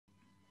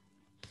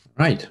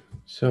Right,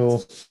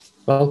 so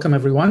welcome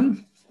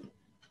everyone.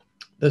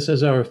 This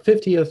is our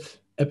 50th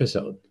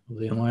episode of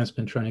the online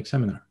Spintronics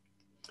seminar.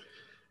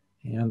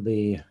 And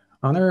the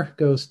honor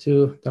goes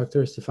to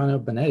Dr. Stefano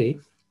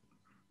Bonetti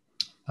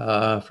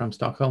from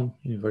Stockholm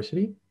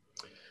University.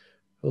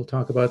 We'll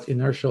talk about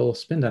inertial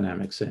spin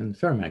dynamics in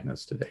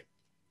ferromagnets today.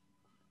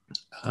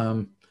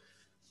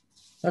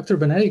 Dr.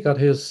 Bonetti got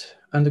his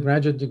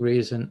undergraduate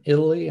degrees in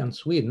Italy and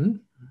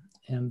Sweden,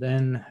 and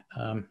then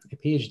a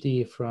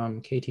PhD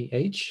from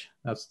KTH,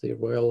 that's the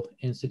Royal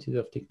Institute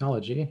of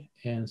Technology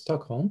in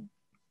Stockholm.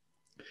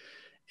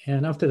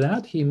 And after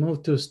that, he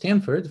moved to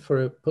Stanford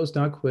for a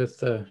postdoc with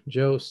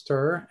Joe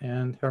Sturr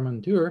and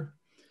Herman Dürr,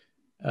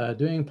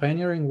 doing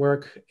pioneering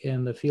work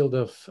in the field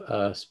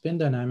of spin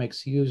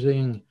dynamics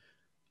using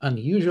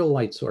unusual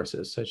light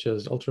sources, such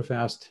as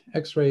ultrafast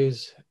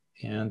X-rays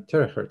and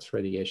terahertz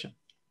radiation.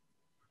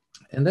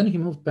 And then he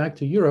moved back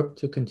to Europe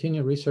to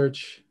continue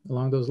research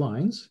along those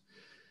lines.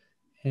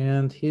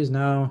 And he's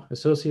now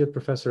Associate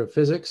Professor of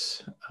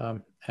Physics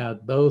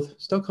at both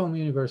Stockholm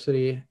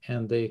University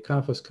and the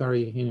Ca'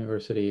 Foscari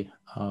University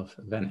of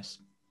Venice.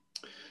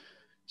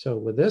 So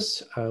with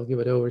this, I'll give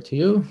it over to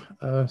you,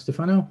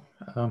 Stefano.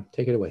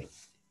 Take it away.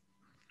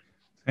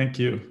 Thank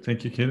you,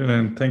 Kirill,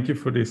 and thank you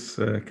for this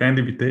kind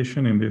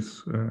invitation in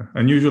these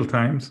unusual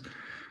times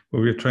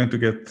where we're trying to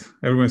get,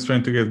 everyone's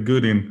trying to get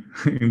good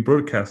in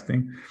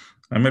broadcasting.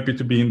 I'm happy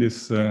to be in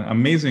this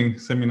amazing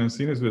seminar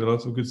series with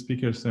lots of good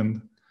speakers,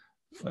 and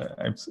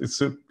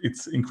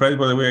it's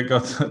incredible the way I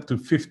got to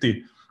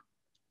 50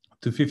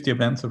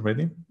 events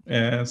already.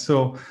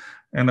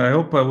 And I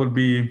hope I will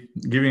be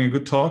giving a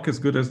good talk, as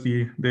good as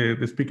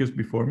the speakers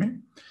before me.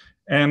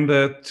 And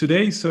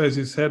today, so as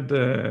you said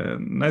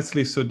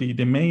nicely, so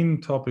the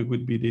main topic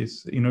would be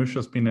this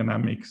inertial spin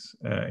dynamics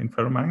in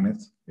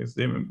ferromagnets.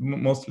 They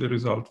mostly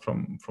result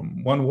from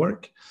one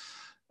work.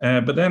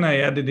 But then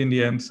I added in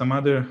the end some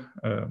other,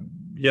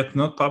 yet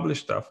not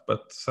published stuff,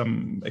 but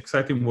some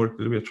exciting work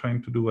that we're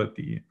trying to do at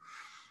the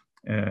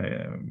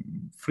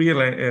free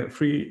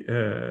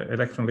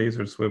electron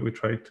lasers, where we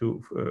try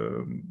to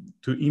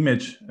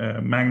image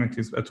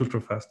magnetism at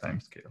ultrafast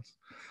timescales.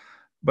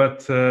 But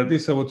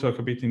this I will talk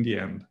a bit in the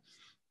end.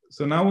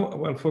 So now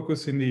I'll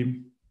focus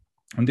on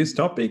this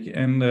topic,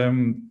 and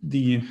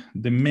the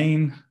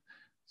main.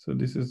 So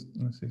this is,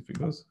 let's see if it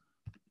goes.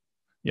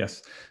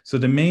 Yes. So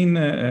the main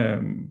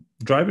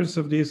drivers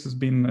of this has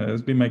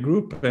been my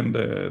group, and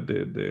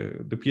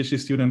the PhD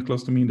student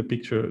close to me in the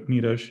picture,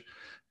 Neeraj,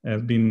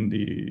 has been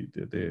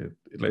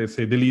let's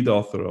say the lead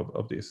author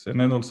of this,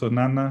 and then also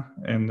Nana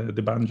and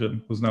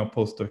Debanjan, who's now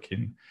postdoc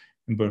in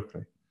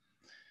Berkeley.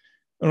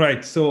 All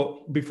right.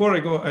 So before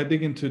I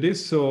dig into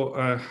this, so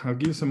I'll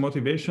give you some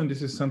motivation.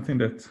 This is something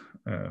that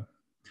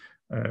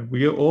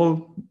we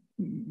all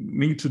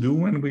need to do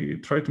when we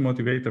try to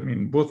motivate,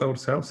 both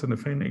ourselves and the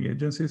funding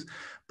agencies.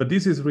 But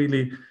this is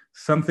really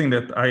something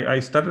that I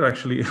started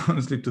actually,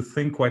 honestly, to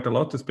think quite a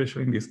lot,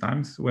 especially in these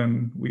times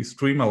when we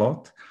stream a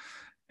lot.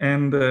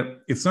 And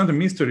it's not a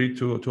mystery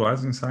to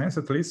us in science,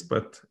 at least,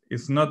 but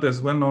it's not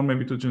as well known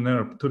maybe to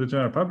the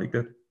general public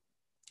that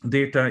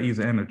data is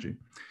energy.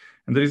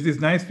 And there is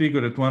this nice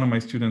figure that one of my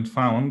students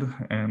found,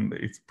 and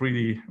it's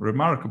pretty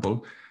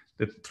remarkable,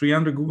 that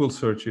 300 Google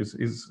searches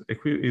is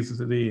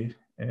the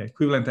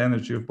equivalent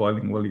energy of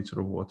boiling 1 liter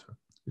of water,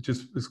 which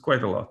is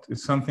quite a lot.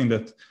 It's something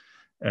that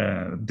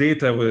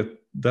data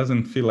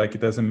doesn't feel like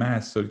it has a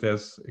mass, so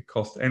it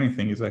costs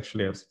anything, is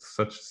actually has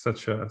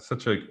such a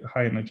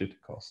high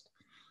energetic cost.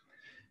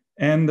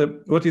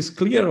 And what is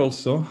clear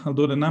also,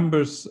 although the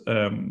numbers,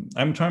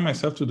 I'm trying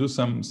myself to do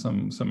some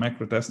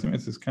accurate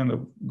estimates. It kind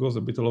of goes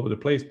a bit all over the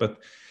place, but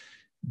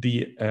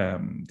the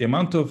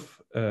amount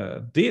of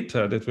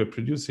data that we're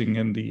producing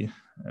and the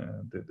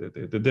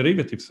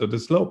derivatives, so the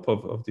slope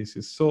of this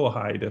is so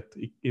high that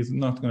it is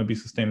not going to be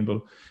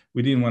sustainable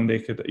within 1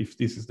 decade if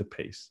this is the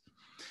pace.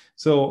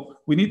 So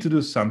we need to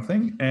do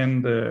something,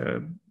 and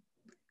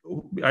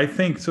I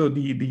think so.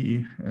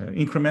 The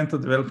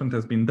incremental development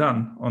has been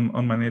done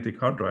on magnetic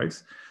hard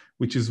drives,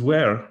 which is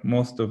where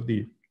most of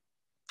the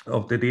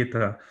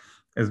data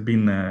has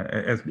been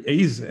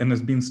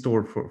has been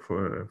stored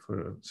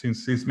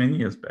since many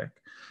years back.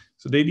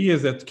 So the idea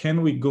is that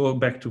can we go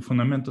back to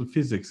fundamental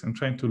physics and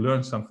trying to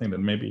learn something that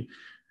maybe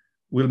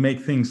will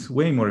make things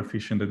way more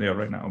efficient than they are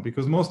right now,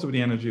 because most of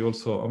the energy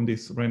also on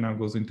this right now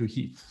goes into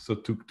heat. So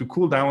to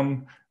cool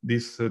down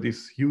this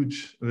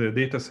huge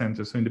data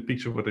center. So in the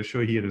picture, what I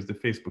show here is the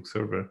Facebook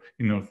server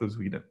in north of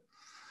Sweden.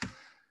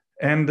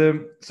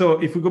 And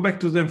so if we go back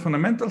to the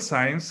fundamental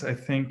science, I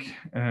think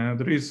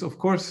there is, of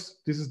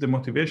course, this is the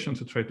motivation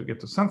to try to get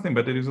to something,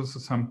 but there is also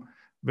some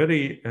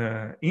very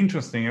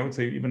interesting, I would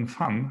say even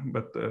fun,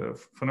 but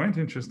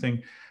fundamentally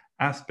interesting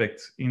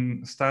aspects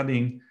in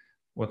studying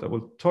what I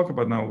will talk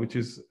about now, which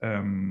is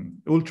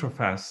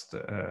ultrafast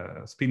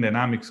spin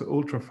dynamics,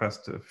 or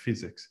ultrafast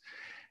physics.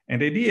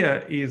 And the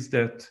idea is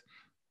that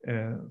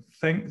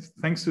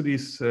thanks to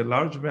this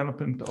large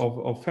development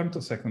of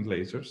femtosecond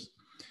lasers,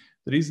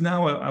 there is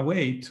now a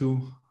way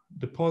to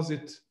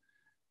deposit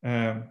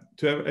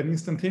to have an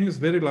instantaneous,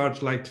 very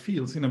large light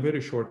fields in a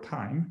very short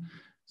time.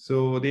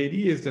 So the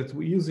idea is that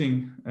we're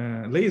using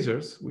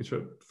lasers, which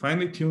are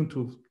finely tuned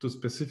to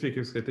specific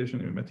excitation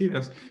in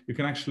materials. You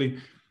can actually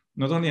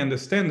not only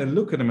understand and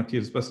look at the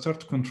materials, but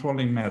start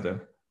controlling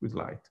matter with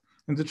light.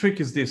 And the trick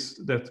is this,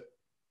 that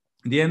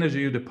the energy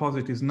you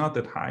deposit is not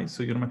that high,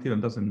 so your material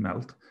doesn't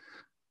melt,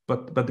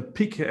 but the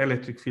peak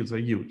electric fields are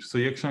huge. So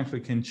you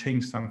actually can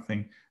change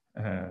something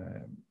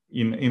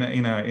in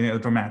a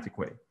dramatic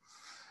way.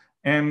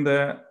 And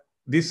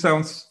this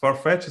sounds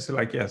far-fetched. It's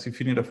like, yes, if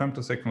you need a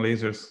femtosecond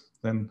lasers,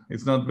 then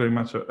it's not very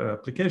much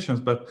applications.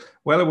 But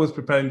while I was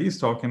preparing this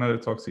talk and other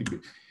talks,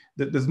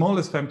 the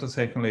smallest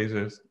femtosecond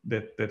lasers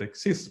that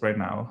exist right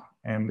now,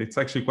 and it's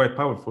actually quite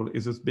powerful,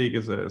 is as big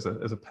as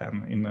a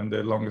pen in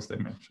the longest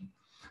dimension.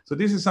 So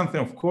this is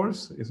something, of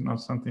course, is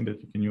not something that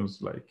you can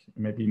use like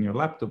maybe in your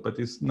laptop, but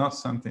it's not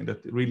something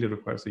that really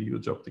requires a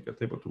huge optical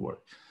table to work.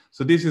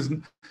 So this is,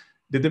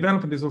 the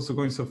development is also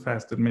going so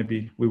fast that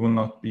maybe we will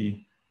not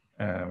be,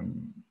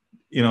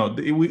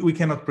 we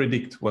cannot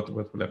predict what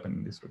will happen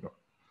in this regard.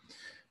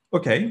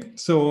 Okay,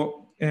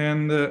 so,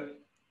 and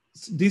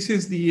this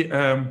is the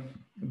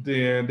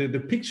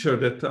picture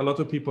that a lot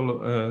of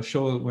people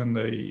show when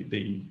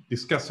they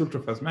discuss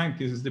ultrafast magnets.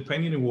 This is the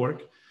pioneering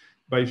work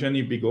by Jean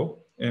Bigot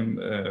and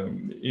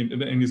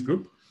in his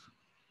group,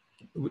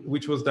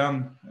 which was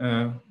done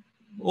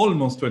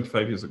almost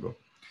 25 years ago.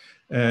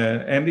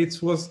 And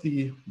it was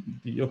the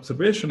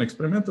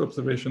experimental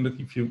observation that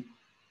if you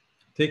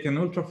take an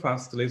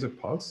ultra-fast laser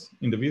pulse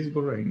in the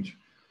visible range,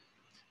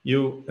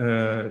 you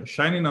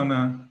shine it on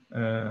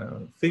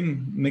a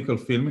thin nickel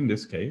film in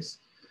this case,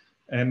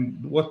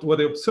 and what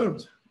they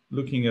observed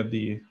looking at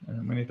the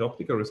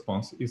magneto-optical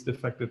response is the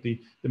fact that the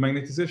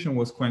magnetization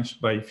was quenched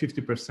by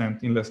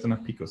 50% in less than a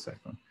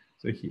picosecond.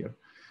 So here,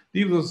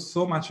 this was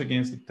so much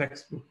against the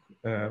textbook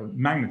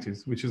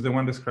magnetism, which is the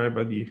one described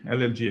by the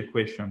LLG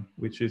equation,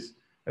 which is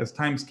as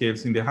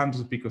timescales in the hundreds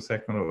of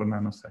picosecond or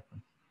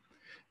nanosecond.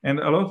 And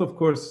a lot, of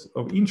course,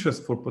 of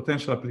interest for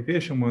potential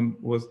application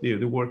was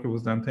the work that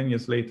was done 10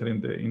 years later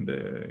in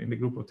the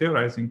group of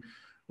theorizing,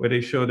 where they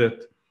showed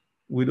that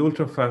with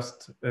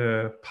ultrafast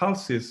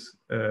pulses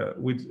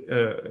with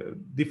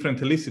different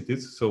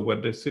helicities, so where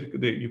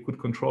you could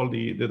control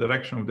the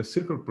direction of the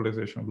circular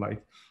polarization of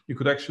light, you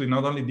could actually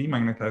not only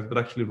demagnetize, but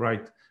actually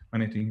write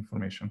magnetic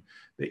information.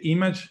 The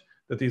image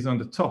that is on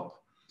the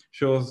top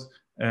shows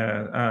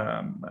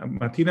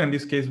material, in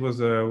this case was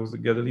a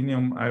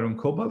gadolinium iron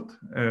cobalt,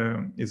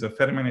 is a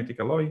ferromagnetic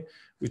alloy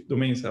with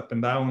domains up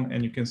and down,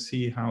 and you can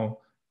see how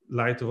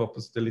light of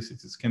opposite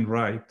helicities can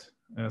write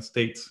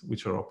states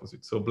which are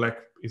opposite. So black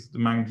is the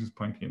magnetism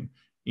pointing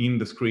in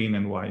the screen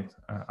and white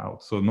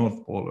out. So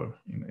north polar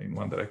in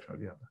one direction or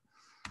the other.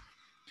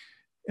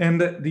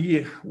 And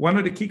one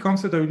of the key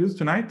concepts I will use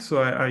tonight,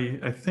 so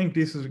I think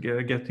this is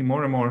getting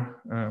more and more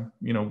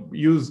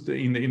used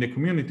in the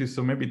community.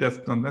 So maybe that's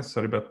not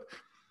necessary, but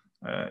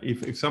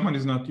if someone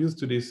is not used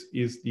to this,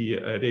 is the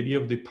idea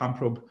of the pump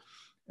probe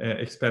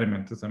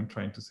experiment, as I'm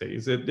trying to say,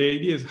 is that the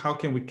idea is how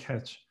can we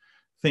catch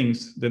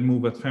things that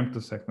move at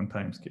femtosecond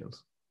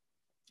timescales.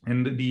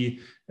 And the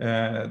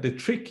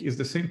trick is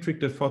the same trick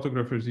that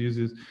photographers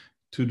use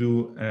to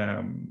do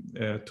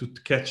to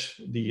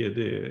catch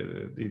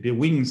the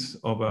wings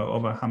of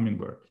a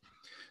hummingbird.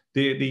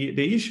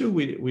 The issue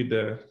with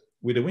the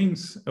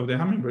wings of the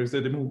hummingbird is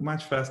that they move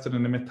much faster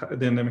than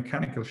the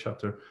mechanical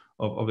shutter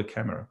of the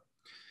camera.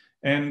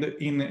 And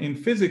in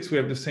physics, we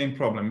have the same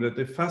problem, that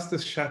the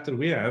fastest shutter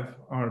we have,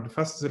 or the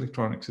fastest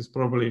electronics, is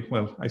probably,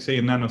 well, I say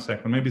a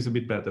nanosecond, maybe it's a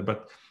bit better,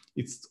 but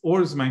it's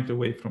orders of magnitude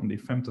away from the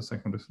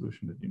femtosecond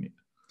resolution that you need.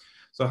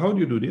 So how do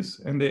you do this?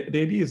 And the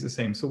idea is the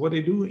same. So what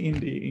they do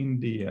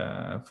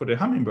for the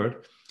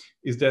hummingbird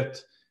is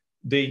that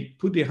they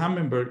put the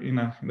hummingbird in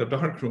a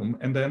dark room,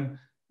 and then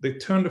they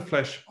turn the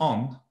flash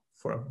on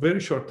for a very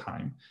short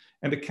time.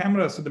 And the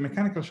camera, so the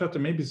mechanical shutter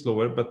may be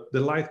slower, but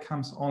the light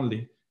comes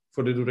only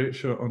for the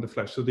duration on the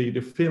flash. So the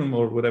film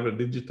or whatever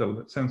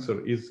digital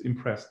sensor is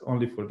impressed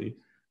only for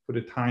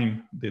the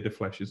time the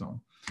flash is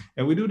on.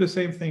 And we do the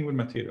same thing with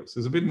materials.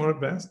 It's a bit more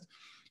advanced,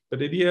 but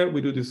the idea,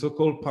 we do the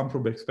so-called pump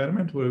probe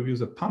experiment, where we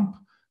use a pump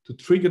to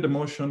trigger the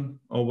motion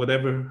or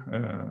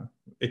whatever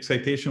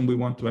excitation we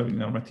want to have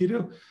in our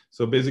material.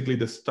 So basically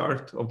the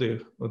start of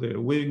the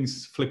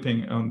wings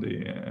flipping on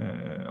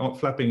the,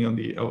 flapping on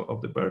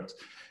of the birds.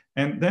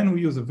 And then we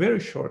use a very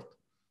short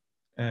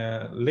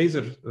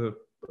laser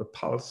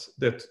pulse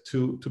that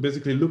to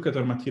basically look at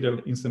our material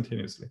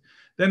instantaneously.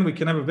 Then we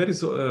can have a very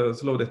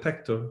slow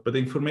detector, but the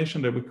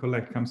information that we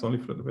collect comes only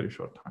for a very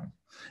short time.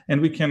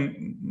 And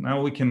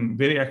now we can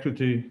very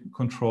accurately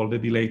control the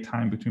delay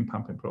time between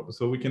pump and probe.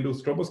 So we can do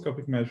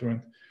stroboscopic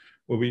measurement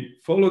where we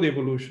follow the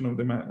evolution of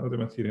the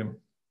material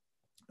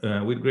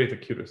with great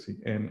accuracy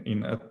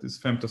and at this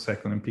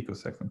femtosecond and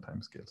picosecond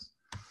timescales.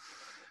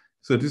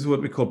 So this is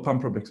what we call pump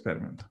probe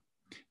experiment.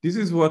 This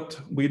is what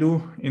we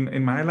do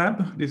in my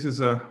lab. This is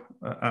a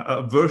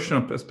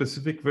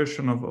specific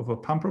version of a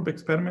pump probe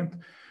experiment,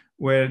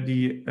 where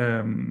the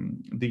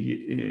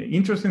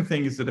interesting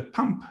thing is that the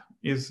pump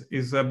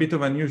is a bit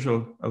of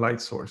unusual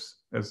light source,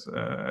 as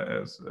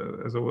I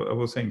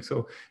was saying.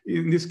 So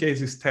in this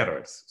case, it's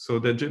terahertz. So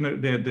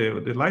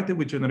the light that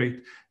we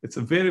generate, it's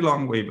a very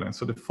long wavelength.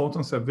 So the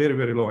photons have very,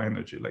 very low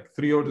energy, like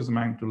 3 orders of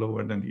magnitude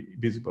lower than the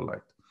visible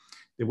light.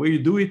 The way you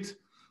do it,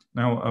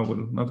 now I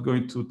will not go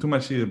into too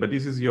much detail, but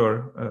this is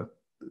your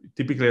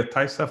typically a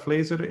TISAF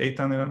laser,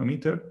 800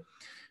 nanometer.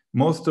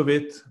 Most of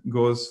it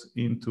goes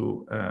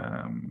into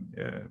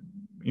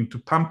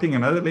pumping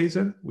another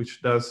laser,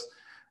 which does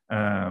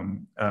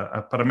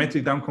a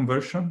parametric down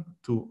conversion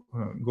to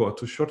go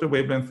to shorter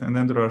wavelength. And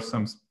then there are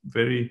some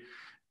very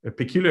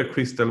peculiar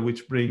crystal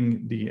which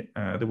bring the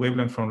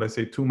wavelength from, let's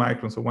say, 2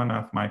 microns or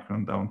 1.5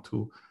 micron down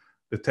to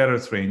the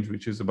terahertz range,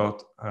 which is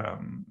about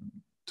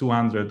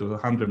 200 or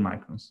 100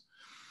 microns.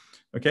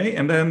 Okay,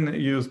 and then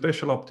you use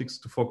special optics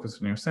to focus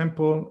on your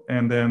sample,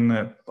 and then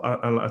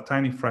a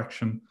tiny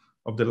fraction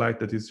of the light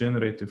that is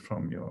generated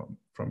from your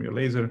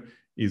laser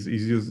is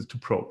used to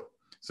probe.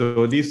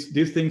 So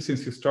these things,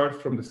 since you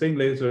start from the same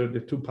laser,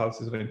 the 2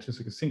 pulses are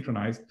intrinsically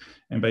synchronized,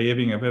 and by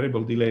having a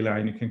variable delay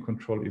line, you can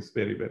control this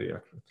very, very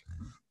accurately.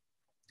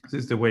 This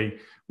is the way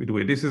we do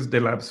it. This is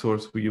the lab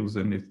source we use,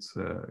 and it's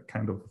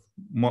kind of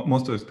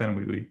most of the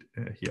experiment we do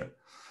it here.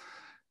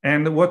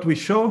 And what we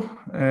show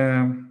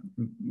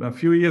a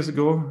few years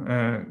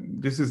ago,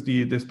 this is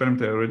the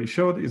experiment I already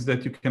showed, is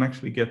that you can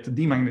actually get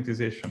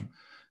demagnetization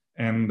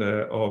and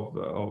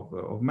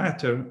of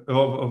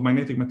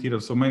magnetic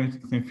materials, so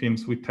magnetic thin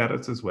films with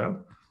terahertz as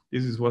well.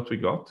 This is what we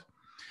got.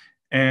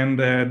 And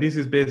this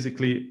is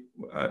basically,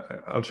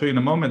 I'll show you in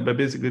a moment, but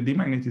basically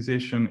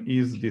demagnetization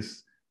is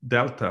this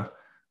delta.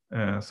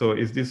 So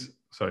is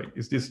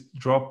this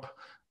drop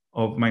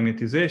of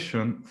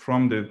magnetization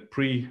from the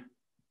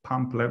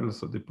pre-pump level,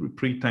 so the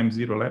pre-time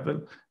zero level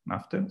and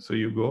after. So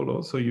you go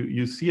low. So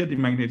you see a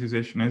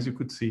demagnetization, as you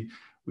could see,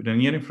 with a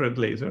near-infrared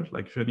laser,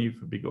 like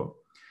Genevieve Bigot.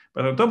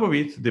 But on top of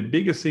it, the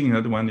biggest thing,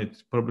 the one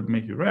that probably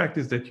make you react,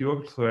 is that you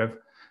also have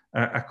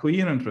a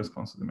coherent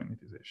response to the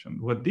magnetization.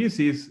 What this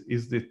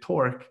is the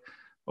torque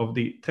of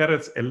the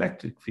terahertz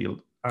electric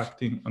field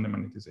acting on the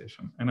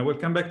magnetization. And I will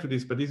come back to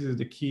this, but this is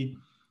the key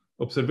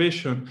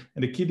observation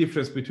and the key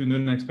difference between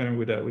doing an experiment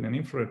with an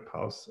infrared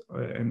pulse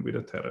and with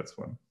a terahertz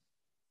one.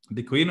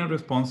 The coherent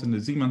response and the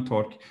Zeeman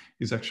torque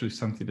is actually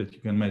something that you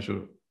can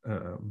measure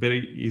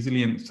very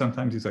easily, and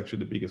sometimes it's actually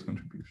the biggest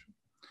contribution.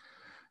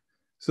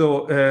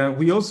 So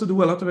we also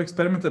do a lot of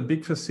experiments at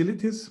big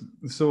facilities.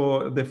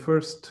 So the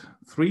first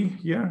 3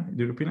 here,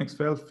 the European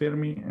XFEL,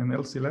 Fermi, and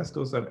LCLS,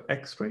 those are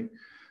X-ray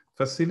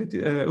facility,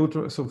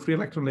 so free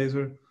electron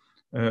laser.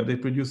 They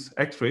produce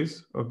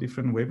X-rays of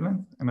different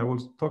wavelengths, and I will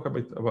talk a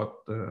bit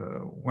about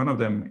one of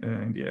them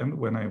in the end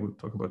when I will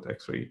talk about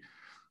X-ray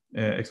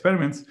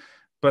experiments.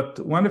 But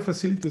one of the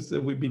facilities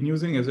that we've been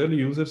using as early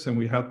users and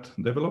we helped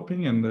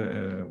developing, and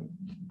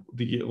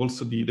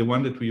also the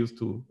one that we use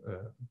to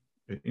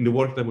in the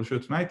work that we'll show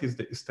tonight is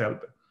the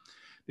Stelbe.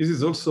 This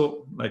is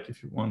also, like,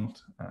 if you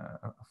want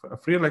a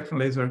free electron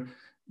laser,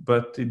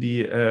 but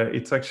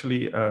it's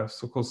actually a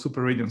so-called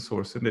super radiant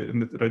source, and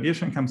the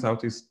radiation comes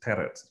out is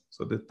terahertz.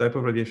 So the type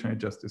of radiation I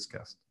just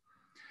discussed.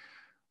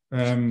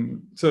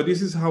 So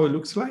this is how it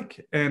looks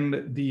like,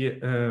 and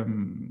the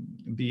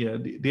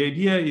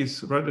idea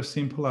is rather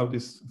simple how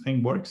this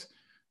thing works.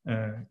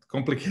 It's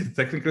complicated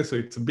technically, so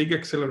it's a big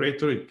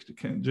accelerator. It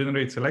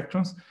generates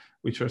electrons,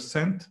 which are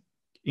sent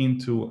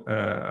into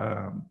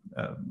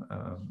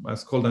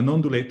what's called an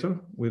undulator,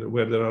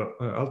 where there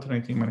are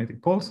alternating magnetic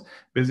poles.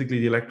 Basically,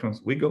 the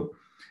electrons wiggle,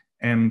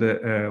 and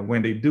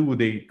when they do,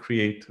 they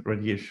create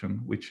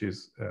radiation, which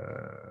is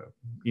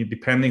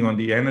depending on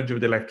the energy of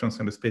the electrons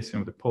and the spacing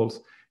of the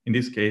poles, in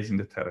this case, in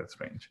the terahertz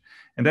range.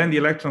 And then the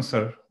electrons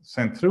are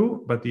sent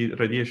through, but the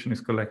radiation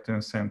is collected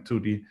and sent to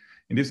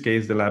in this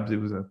case, the lab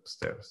is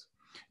upstairs.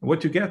 And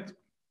what you get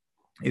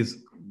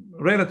is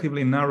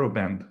relatively narrow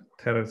band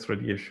terahertz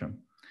radiation,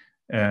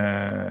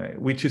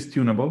 which is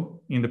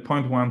tunable in the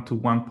 0.1 to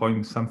 1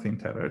 point something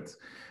terahertz.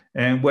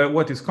 And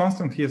what is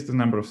constant here is the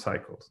number of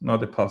cycles, not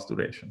the pulse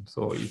duration.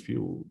 So if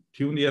you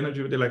tune the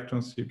energy of the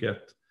electrons, you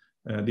get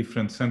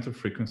different center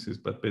frequencies,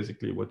 but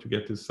basically what you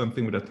get is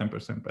something with a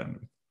 10%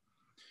 bandwidth.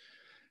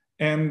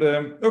 And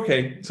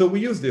okay, so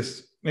we use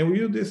this. And we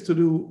use this to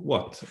do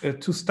what?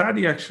 To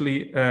study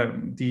actually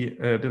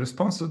the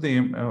response of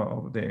a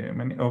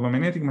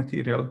magnetic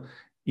material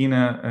in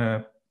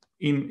a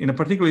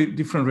particularly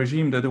different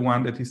regime than the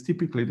one that is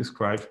typically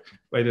described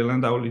by the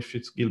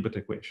Landau-Lifshitz-Gilbert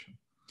equation.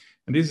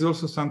 And this is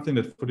also something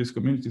that for this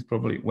community is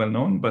probably well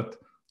known, but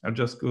I'll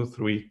just go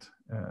through it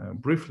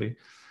briefly.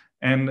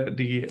 And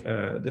the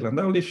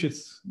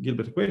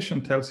Landau-Lifshitz-Gilbert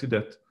equation tells you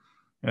that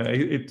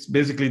it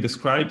basically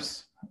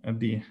describes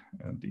the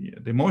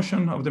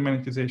motion of the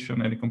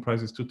magnetization, and it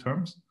comprises 2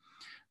 terms.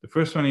 The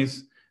first one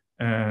is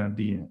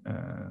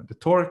the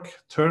torque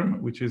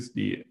term, which is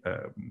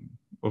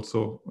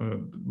also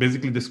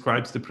basically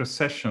describes the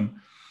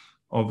precession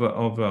of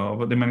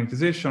the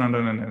magnetization under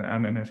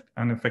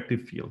an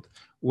effective field.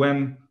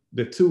 When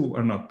the two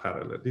are not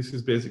parallel. This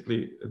is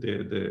basically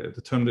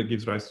the term that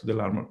gives rise to the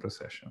Larmor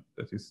precession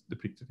that is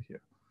depicted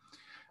here.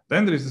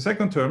 Then there is the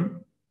second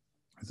term,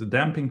 it's a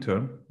damping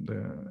term,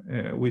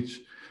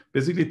 which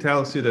basically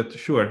tells you that,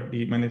 sure,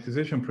 the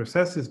magnetization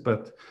processes,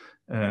 but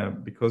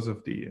because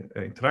of the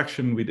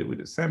interaction with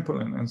the sample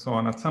and so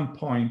on, at some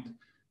point,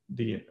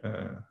 the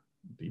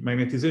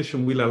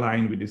magnetization will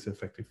align with this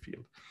effective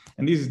field.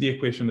 And this is the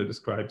equation that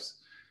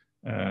describes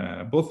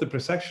both the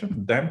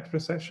precession, damped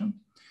precession,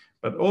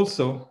 but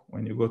also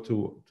when you go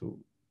to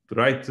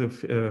write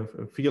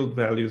field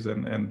values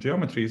and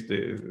geometries,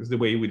 is the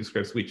way we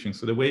describe switching.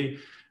 So the way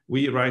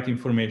we write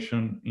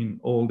information in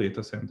all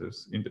data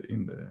centers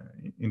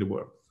in the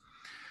world.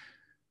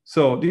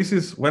 So this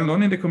is well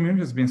known in the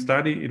community, it's been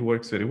studied, it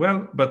works very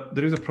well, but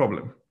there is a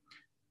problem.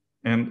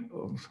 And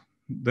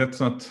let's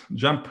not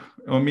jump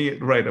on me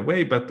right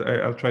away, but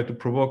I'll try to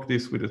provoke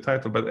this with the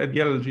title, but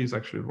the analogy is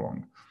actually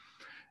wrong.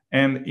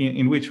 And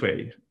in which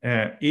way?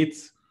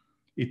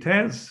 It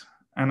has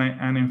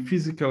an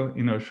physical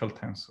inertial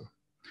tensor.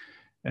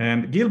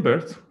 And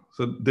Gilbert,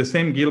 so the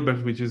same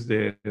Gilbert, which is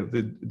the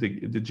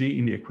G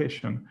in the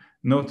equation,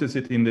 noticed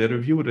it in the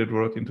review that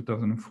wrote in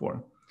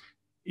 2004.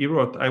 He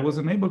wrote, I was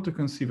unable to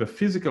conceive a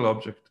physical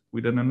object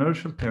with an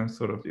inertial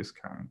tensor of this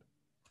kind.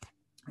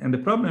 And the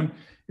problem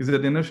is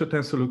that the inertial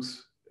tensor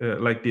looks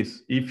like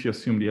this, if you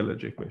assume the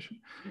LRG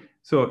equation.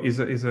 So it's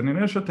an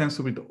inertial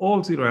tensor with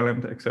all 0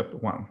 elements except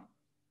 1.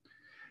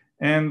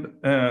 And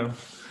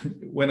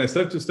when I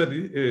started to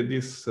study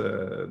this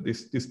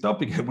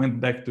topic, I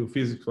went back to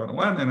Physics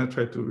 101 and I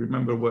tried to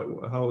remember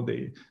how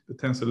the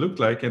tensor looked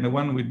like. And the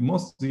one with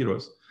most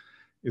zeros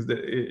is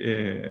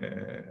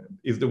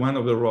the one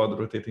of the rod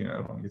rotating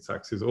along its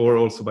axis, or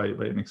also by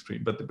an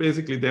extreme. But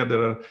basically there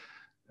are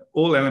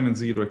all elements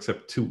 0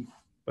 except 2.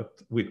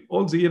 But with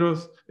all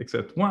zeros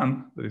except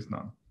 1, there is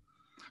none.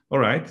 All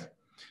right.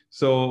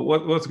 So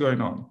what's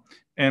going on?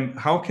 And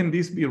how can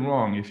this be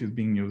wrong if it's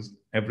being used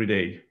every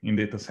day in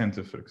data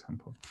centers, for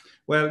example?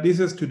 Well, this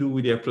has to do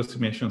with the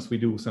approximations we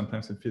do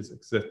sometimes in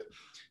physics, that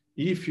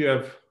if you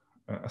have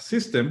a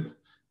system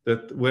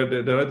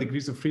where there are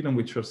degrees of freedom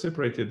which are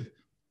separated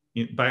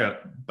by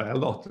a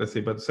lot, let's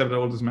say, but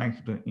several orders of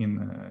magnitude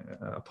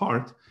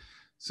apart,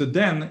 so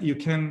then you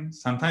can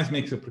sometimes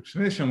make the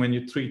approximation when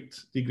you treat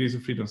degrees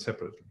of freedom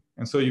separately.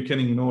 And so you can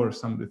ignore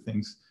some of the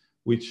things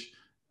which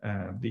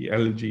the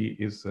LG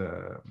is,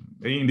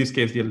 in this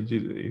case, the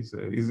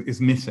LG is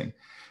missing.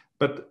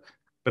 But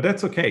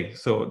that's okay.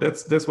 So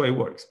that's why it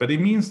works. But it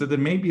means that there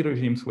may be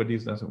regimes where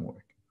this doesn't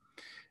work.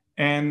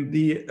 And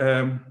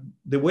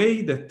the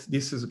way that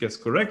this gets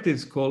corrected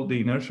is called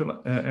the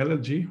inertial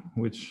LLG,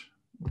 which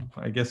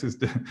I guess is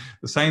the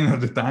sign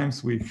of the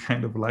times. We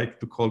kind of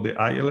like to call the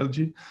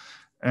ILLG.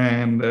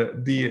 And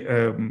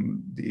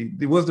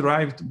it was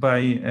derived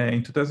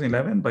in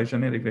 2011 by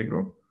Jean-Éric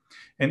Vegro.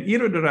 And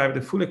here derived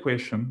the full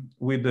equation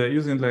with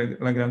using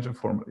Lagrangian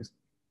formalism.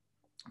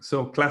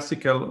 So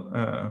classical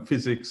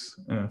physics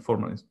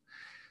formalism.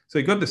 So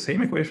you got the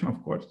same equation,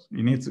 of course.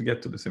 You need to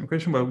get to the same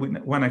equation, but with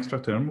one extra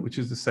term, which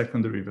is the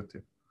second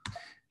derivative.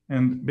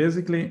 And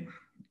basically,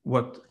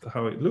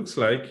 how it looks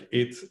like,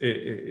 it's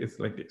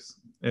like this.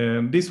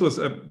 And this was,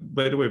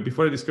 by the way,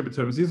 before I describe the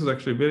terms, this was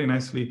actually very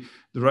nicely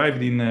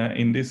derived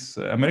in this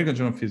American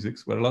Journal of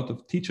Physics, where a lot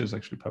of teachers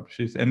actually publish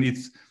it. And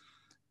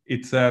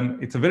it's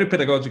a very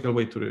pedagogical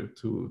way to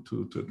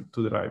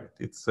derive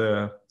it.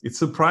 It's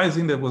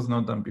surprising that was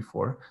not done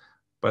before,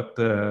 but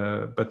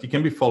it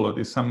can be followed.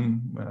 There's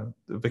some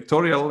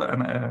vectorial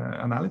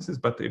analysis,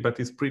 but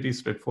it's pretty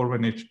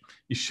straightforward. And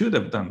it should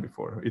have done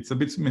before. It's a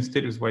bit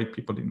mysterious why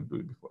people didn't do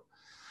it before.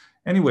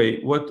 Anyway,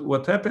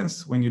 what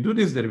happens when you do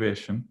this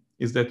derivation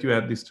is that you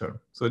add this term.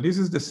 So this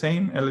is the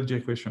same LG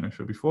equation I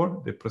showed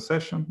before, the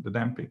precession, the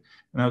damping.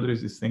 Now there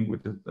is this thing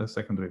with the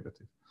second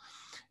derivative.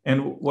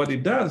 And what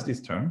it does, this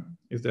term,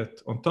 is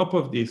that on top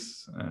of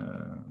this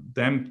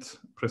damped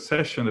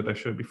precession that I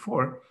showed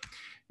before,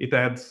 it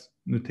adds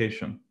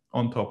nutation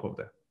on top of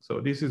that.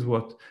 So this is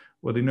what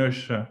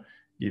inertia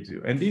gives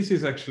you. And this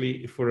is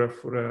actually for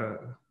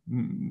a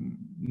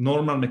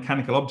normal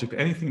mechanical object,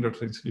 anything that's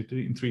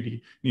in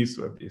 3D needs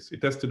to have this.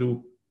 It has to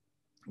do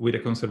with the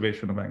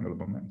conservation of angular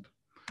momentum.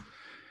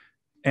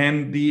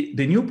 And the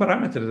new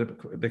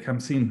parameter that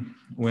comes in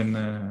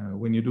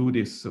when you do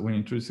this, when you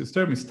introduce this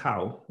term, is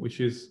tau, which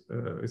is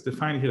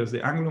defined here as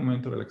the angular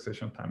momentum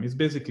relaxation time. It's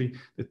basically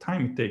the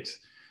time it takes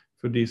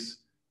for these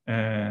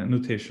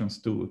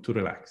notations to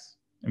relax.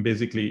 And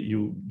basically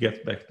you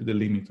get back to the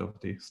limit of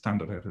the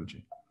standard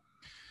RLG.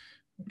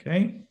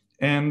 Okay,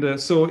 and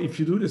so if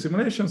you do the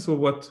simulation,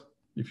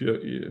 if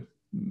you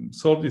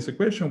solve this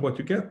equation, what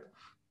you get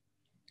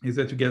is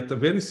that you get a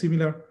very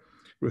similar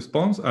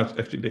response,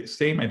 actually the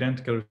same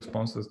identical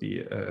response as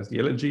the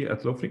LG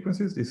at low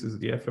frequencies. This is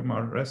the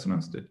FMR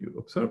resonance that you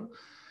observe.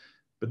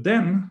 But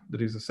then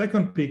there is a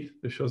second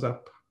peak that shows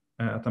up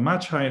at a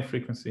much higher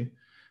frequency,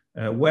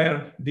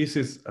 where this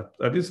is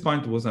at this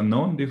point was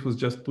unknown. This was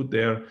just put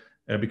there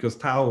because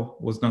tau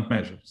was not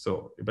measured.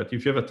 So, but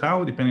if you have a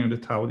tau, depending on the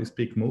tau, this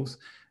peak moves.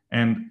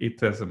 And it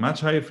has a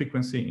much higher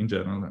frequency in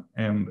general,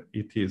 and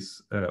it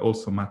is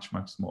also much,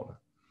 much smaller.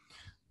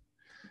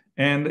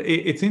 And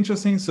it's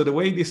interesting. So the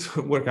way this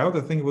worked out,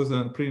 I think it was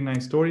a pretty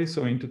nice story.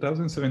 So in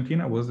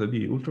 2017, I was at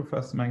the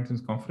ultrafast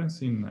magnetism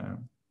conference in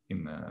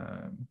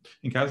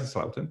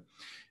Kaiserslautern.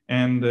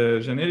 And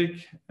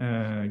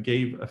Jan-Erik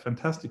gave a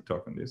fantastic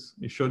talk on this.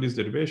 He showed this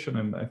derivation,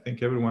 and I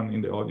think everyone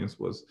in the audience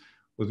was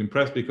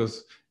impressed,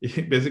 because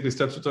he basically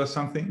started to tell us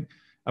something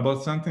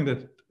about something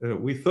that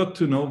we thought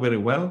to know very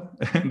well.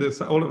 And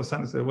all of a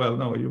sudden said, well,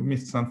 no, you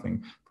missed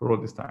something for all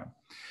this time.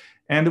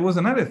 And there was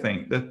another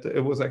thing that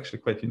it was actually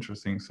quite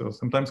interesting. So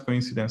sometimes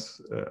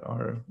coincidences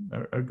are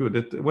good.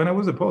 That when I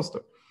was a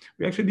postdoc,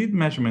 we actually did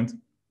measurements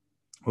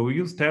where we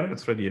used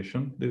terahertz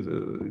radiation.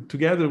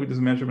 Together with this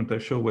measurement I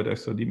showed where I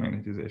saw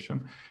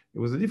demagnetization, it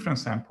was a different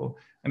sample.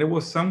 And there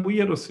was some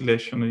weird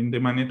oscillation in the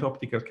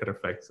magneto-optical Kerr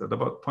effects at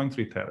about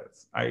 0.3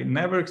 terahertz. I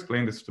never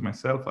explained this to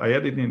myself. I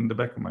had it in the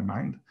back of my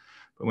mind.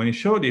 But when he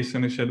showed this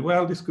and he said,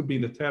 well, this could be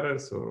the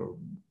terahertz or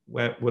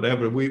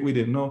whatever, we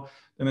didn't know.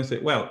 Then I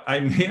said, well, I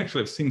may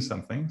actually have seen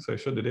something. So I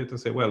showed the data and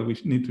said, well, we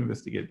need to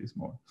investigate this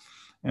more.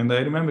 And I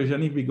remember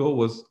Jean-Yves Bigot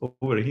was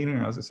overhearing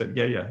us. I said,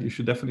 yeah, you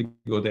should definitely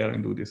go there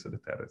and do this at the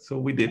terahertz. So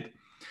we did.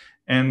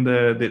 And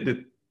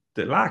the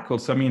lack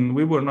also, I mean,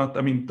 we were not,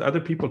 I mean, other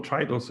people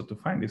tried also to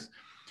find this.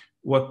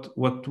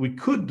 What we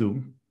could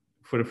do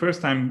for the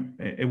first time,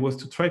 it was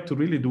to try to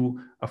really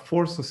do a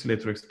force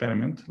oscillator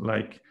experiment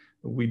like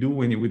we do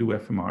when we do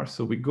FMR.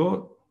 So we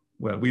go,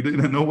 well, we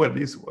didn't know where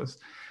this was,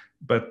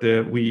 but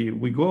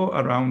we go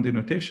around the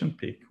nutation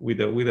peak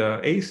with a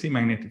AC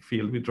magnetic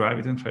field. We drive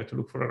it and try to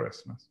look for a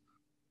resonance.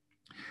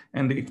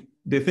 And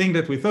the thing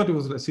that we thought it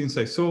was, since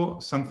I saw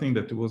something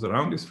that was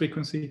around this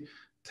frequency,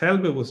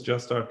 Telbe was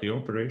just starting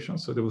operation.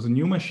 So there was a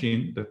new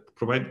machine that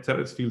provided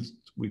terahertz fields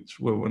which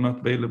were not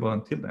available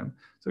until then.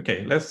 So,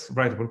 okay, let's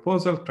write a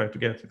proposal, try to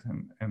get it,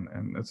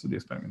 and let's do the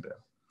experiment there.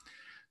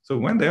 So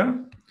we went there.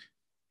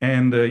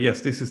 And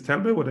yes, this is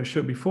Telbe, what I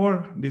showed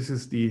before. This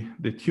is the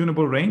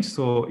tunable range.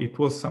 So it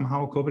was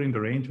somehow covering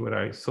the range where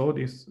I saw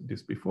this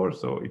before.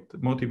 So it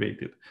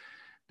motivated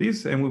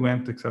this, and we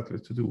went exactly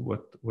to do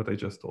what I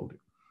just told you.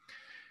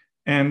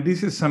 And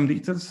this is some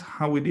details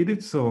how we did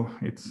it. So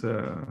it's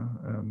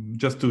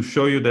just to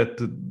show you that,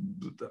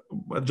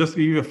 just to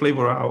give you a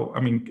flavor how,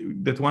 I mean,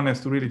 that one has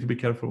to really be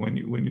careful when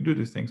you do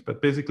these things.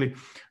 But basically,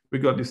 we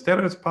got this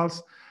terahertz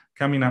pulse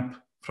coming up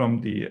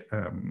from the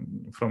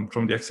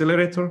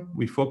accelerator.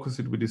 We focus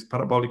it with these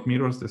parabolic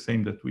mirrors, the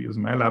same that we use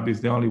in my lab.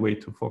 Is the only way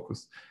to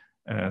focus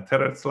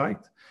terahertz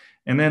light.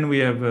 And then we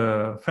have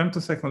a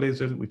femtosecond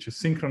laser, which is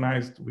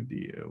synchronized with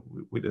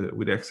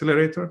the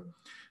accelerator.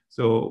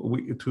 So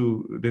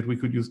that we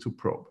could use to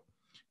probe.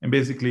 And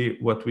basically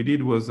what we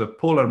did was a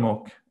polar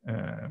Mach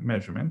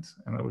measurement,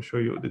 and I will show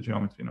you the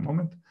geometry in a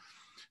moment.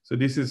 So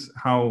this is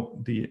how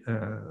the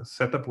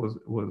setup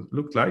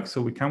looked like.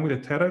 So we come with a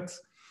terahertz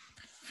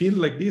field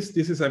like this.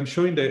 This is, I'm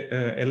showing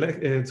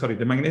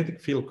the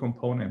magnetic field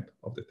component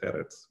of the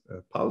terahertz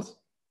pulse.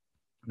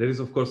 There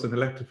is of course an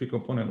electric field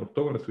component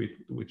orthogonal to it,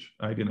 which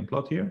I didn't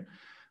plot here.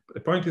 But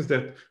the point is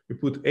that we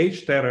put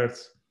H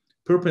terahertz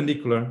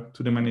perpendicular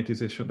to the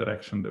magnetization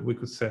direction that we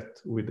could set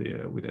with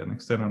an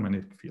external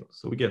magnetic field.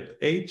 So we get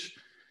H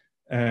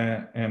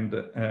and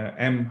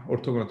M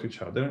orthogonal to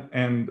each other,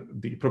 and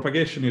the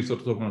propagation is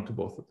orthogonal to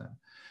both of them.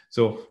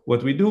 So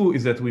what we do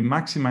is that we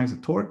maximize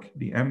the torque,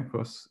 the M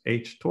cross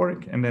H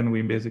torque, and then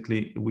we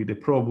basically, with the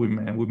probe, we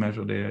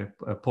measure the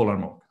polar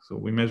Mach. So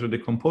we measure the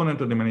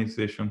component of the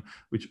magnetization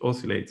which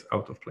oscillates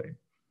out of plane.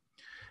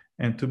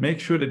 And to make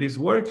sure that this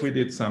worked, we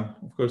did some,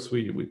 of course,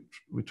 we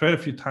tried a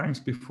few times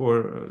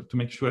before to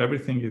make sure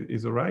everything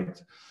is all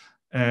right.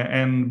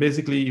 And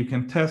basically you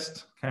can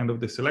test kind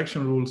of the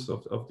selection rules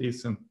of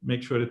this and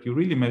make sure that you're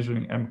really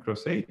measuring M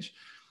cross H.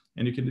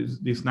 And you can do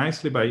this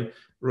nicely by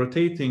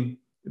rotating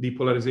the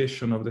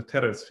polarization of the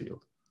terahertz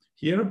field.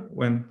 Here,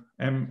 when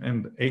M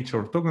and H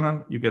are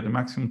orthogonal, you get the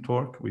maximum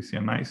torque. We see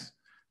a nice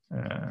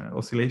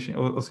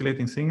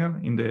oscillating signal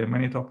in the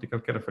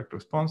magneto-optical Kerr effect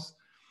response.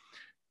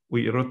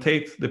 We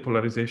rotate the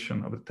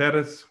polarization of the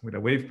terahertz with a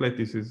wave plate.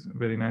 This is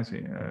very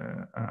nicely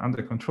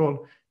under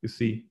control. You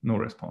see no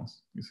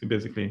response. You see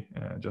basically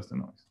just a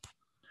noise.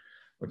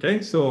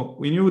 Okay, so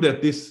we knew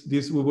that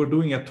we were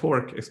doing a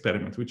torque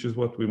experiment, which is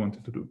what we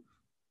wanted to do.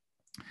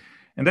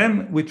 And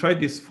then we tried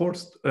this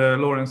forced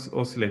Lorentz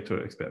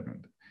oscillator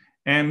experiment.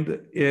 And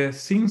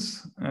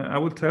since I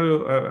will tell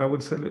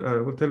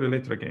you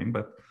later again,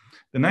 but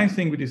the nice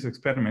thing with this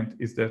experiment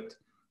is that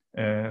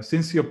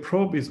since your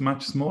probe is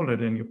much smaller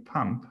than your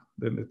pump,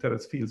 than the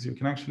terahertz fields, you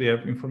can actually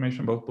have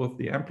information about both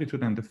the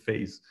amplitude and the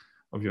phase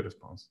of your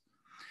response.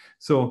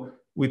 So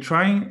we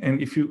try, and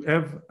if you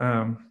have,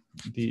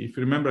 if you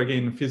remember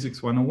again in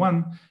physics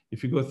 101,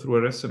 if you go through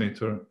a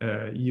resonator,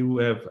 you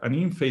have an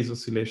in-phase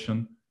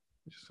oscillation,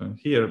 which is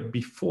here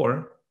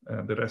before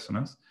the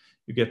resonance.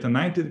 You get a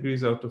 90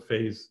 degrees out of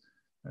phase,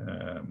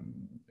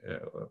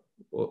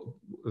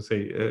 let's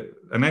say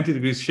a 90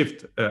 degrees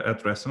shift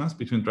at resonance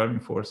between driving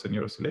force and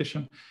your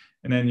oscillation,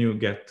 and then you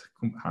get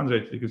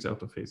 180 degrees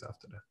out of phase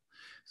after that.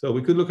 So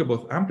we could look at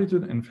both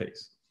amplitude and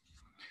phase.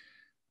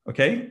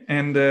 Okay,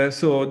 and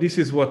so this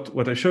is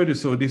what I showed you.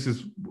 So this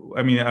is,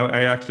 I mean,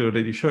 I actually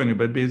already shown you,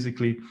 but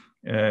basically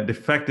the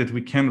fact that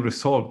we can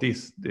resolve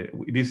this,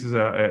 this is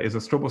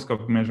a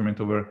stroboscopic measurement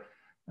over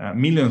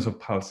millions of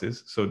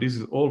pulses. So this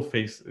is all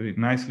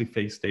nicely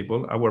phase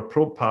stable. Our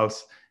probe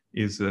pulse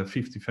is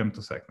 50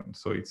 femtoseconds.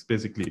 So it's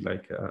basically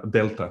like a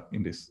delta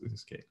in this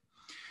scale.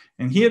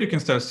 And here you can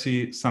start to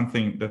see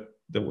something that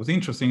was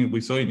interesting. We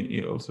saw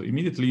also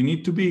immediately, you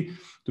need to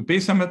pay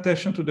some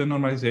attention to the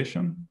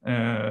normalization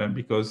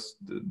because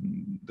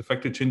the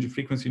fact that change in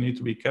frequency, you need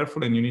to be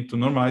careful and you need to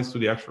normalize to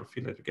the actual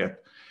field that you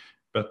get.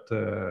 But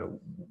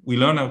we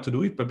learn how to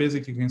do it. But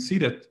basically, you can see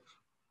that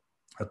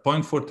at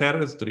 0.4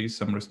 terahertz, there is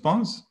some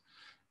response.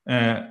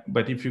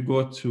 But if you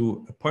go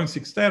to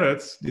 0.6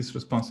 terahertz, this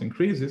response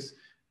increases,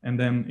 and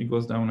then it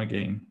goes down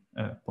again,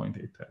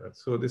 0.8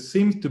 terahertz. So there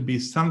seems to be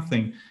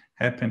something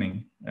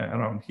happening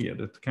around here,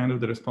 that kind of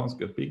the response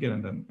got bigger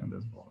and then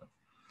smaller.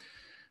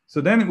 So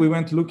then we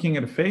went looking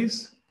at the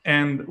phase,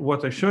 and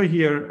what I show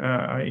here,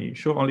 I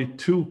show only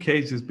 2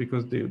 cases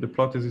because the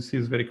plot, as you see,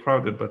 is very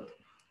crowded, but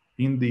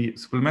in the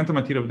supplemental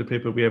material of the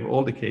paper, we have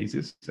all the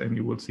cases, and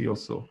you will see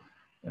also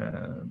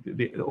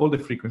all the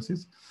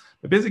frequencies.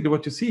 But basically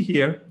what you see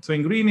here, so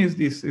in green is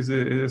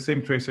the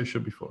same trace I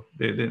showed before,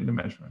 the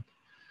measurement.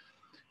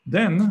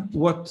 Then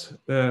what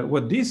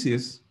this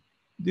is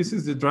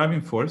the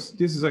driving force.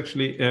 This is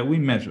actually we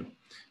measure.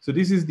 So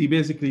this is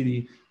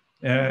basically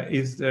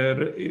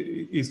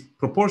is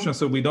proportional.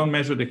 So we don't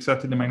measure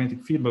exactly the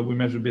magnetic field, but we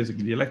measure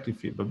basically the electric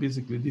field. But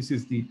basically this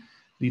is the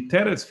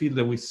terahertz field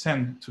that we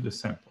send to the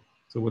sample.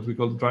 So what we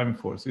call the driving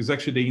force is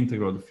actually the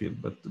integral of the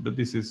field, but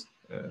this is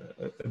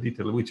a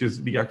detail, which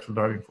is the actual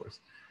driving force.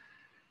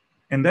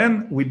 And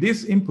then with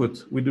this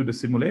input, we do the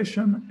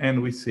simulation,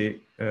 and we see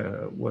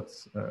that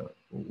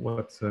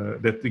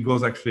it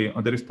goes actually,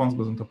 the response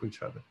goes on top of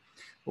each other.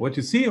 But what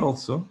you see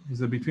also is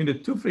that between the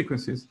 2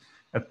 frequencies,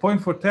 at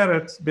 0.4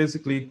 terahertz,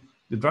 basically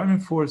the driving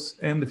force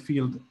and the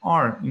field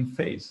are in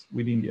phase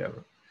within the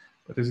error.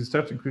 But as you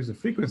start to increase the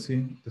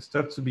frequency, there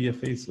starts to be a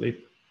phase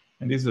slip,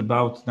 and this is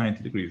about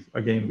 90 degrees,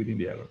 again within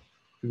the error.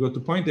 If you go to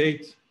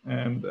 0.8,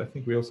 and I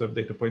think we also have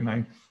data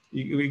 0.9,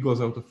 it goes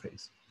out of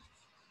phase.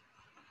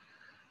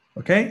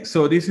 Okay,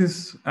 so this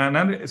is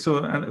another, so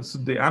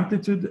the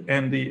amplitude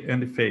and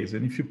the phase,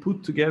 and if you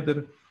put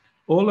together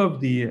all of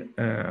the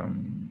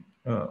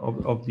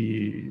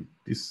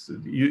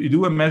you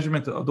do a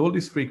measurement of all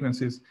these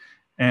frequencies,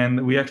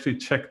 and we actually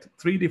checked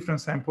 3 different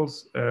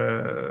samples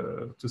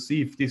to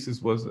see if this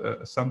was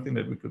something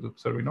that we could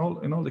observe in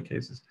all the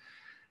cases.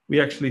 We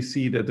actually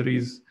see that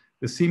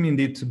there seem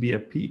indeed to be a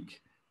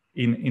peak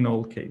in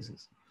all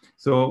cases.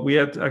 So we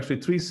had actually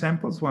 3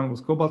 samples. One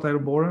was cobalt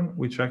iron boron,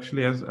 which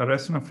actually has a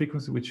resonant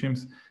frequency which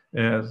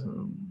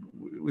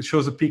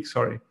shows a peak,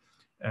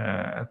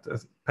 at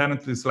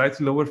apparently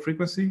slightly lower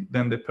frequency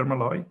than the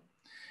permalloy.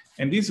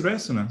 And this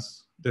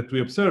resonance that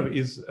we observe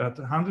is at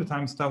 100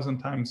 times, 1,000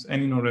 times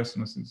any known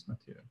resonance in this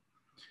material.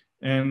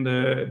 And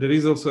there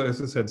is also,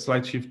 as I said,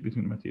 slight shift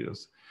between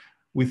materials.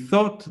 We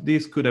thought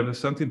this could have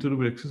something to do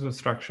with crystal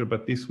structure,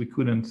 but this we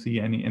couldn't see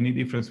any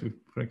difference with,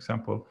 for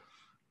example,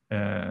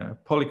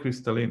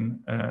 polycrystalline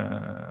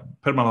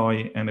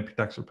permalloy and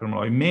epitaxial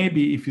permalloy.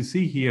 Maybe if you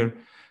see here,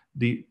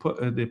 the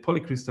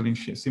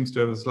polycrystalline seems to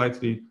have a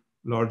slightly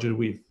larger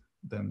width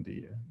than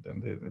the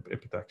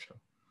epitaxial.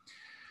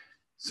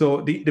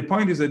 So the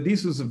point is that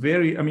this was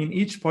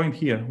each point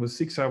here was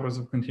 6 hours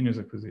of continuous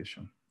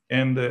acquisition.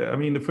 And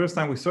the first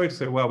time we saw it, we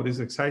said, wow, this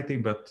is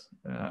exciting, but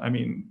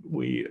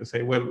we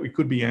say, well, it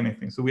could be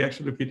anything. So we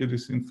actually repeated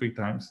this in 3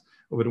 times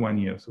over 1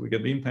 year. So we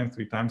get the in time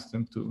 3 times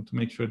to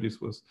make sure this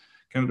was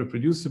kind of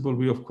reproducible.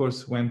 We, of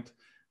course, went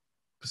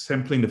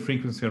sampling the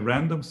frequency at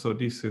random. So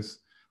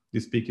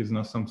this peak is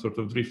not some sort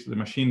of drift of the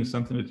machine. It's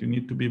something that you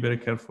need to be very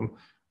careful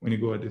when you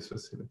go at these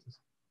facilities.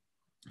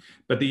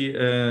 But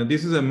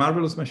this is a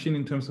marvelous machine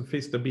in terms of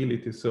phase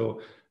stability. So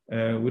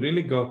we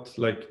really got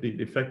like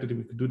the fact that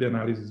we could do the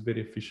analysis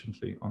very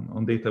efficiently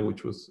on data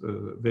which was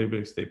very,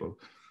 very stable.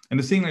 And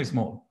the signal is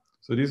small.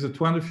 So this is a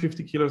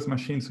 250 kilos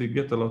machine, so you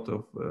get a lot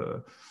of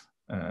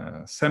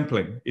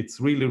sampling.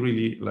 It's really,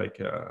 really like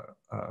a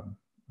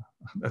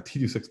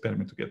tedious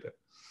experiment to get there.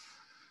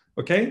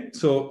 Okay,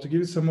 so to give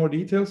you some more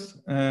details,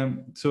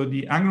 so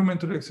the angular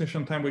momentum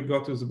relaxation time we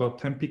got was about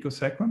 10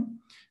 picosecond,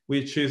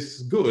 which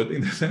is good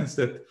in the sense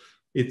that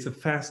it's a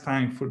fast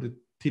time for the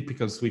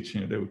typical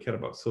switching that we care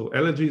about. So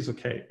LG is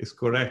okay, it's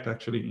correct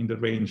actually in the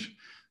range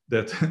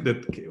that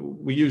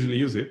we usually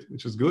use it,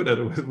 which is good,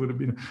 otherwise it would have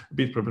been a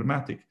bit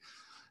problematic.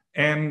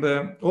 And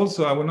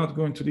also, I will not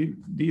go into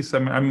this,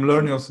 I'm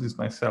learning also this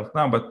myself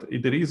now, but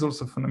there is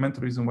also a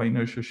fundamental reason why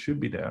inertia should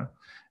be there.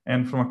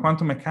 And from a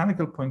quantum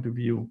mechanical point of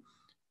view,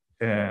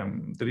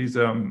 there is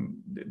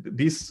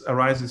this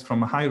arises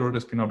from a high order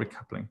spin-orbit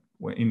coupling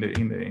in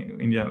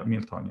the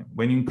Hamiltonian.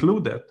 When you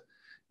include that,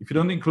 if you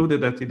don't include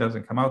it, it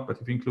doesn't come out. But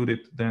if you include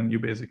it, then you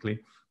basically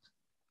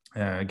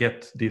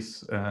get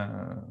this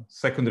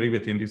second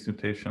derivative in this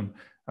nutation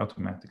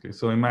automatically.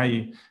 So in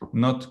my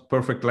not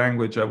perfect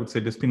language, I would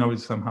say the spin orbit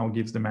somehow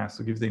gives the mass,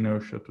 or gives the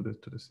inertia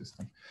to the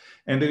system.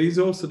 And there is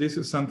also, this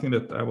is something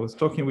that I was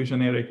talking with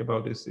Jean-Eric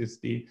about, this is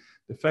the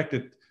fact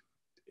that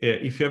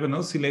if you have an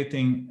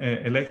oscillating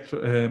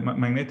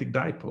magnetic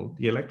dipole,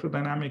 the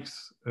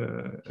electrodynamics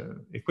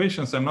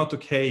equations are not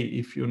okay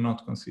if you're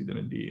not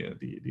considering the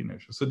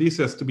inertia. So this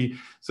has to be,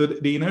 so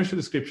the inertia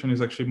description is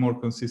actually more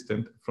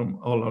consistent from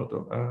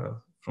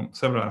from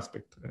several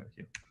aspects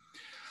here.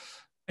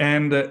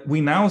 And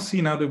we now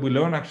see, now that we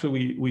learn,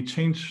 actually we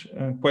change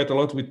quite a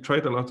lot. We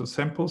tried a lot of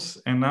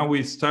samples, and now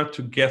we start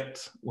to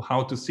get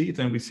how to see it.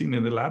 And we see it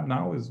in the lab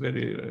now is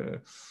very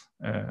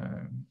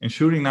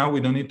ensuring now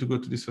we don't need to go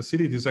to these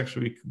facilities.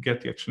 Actually, we could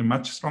get actually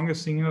much stronger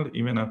signal,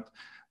 even at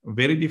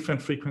very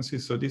different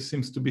frequencies. So this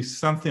seems to be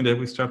something that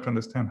we start to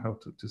understand how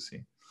to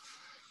see.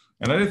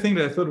 Another thing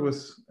that I thought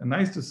was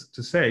nice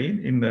to say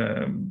in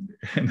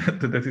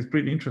that is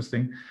pretty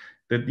interesting,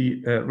 that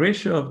the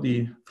ratio of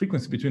the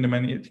frequency between the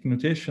magnetic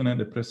nutation and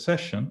the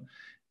precession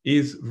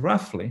is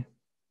roughly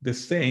the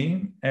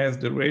same as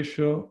the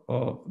ratio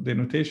of the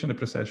nutation and the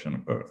precession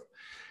of Earth.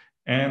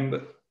 And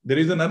there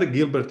is another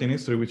Gilbert in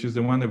history, which is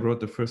the one that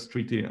wrote the first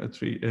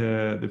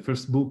the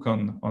first book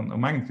on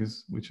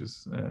magnetism, which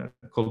is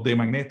called De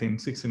Magnete in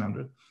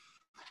 1600.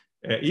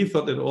 He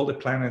thought that all the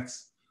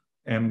planets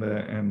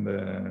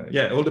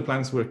all the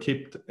planets were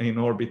kept in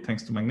orbit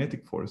thanks to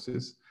magnetic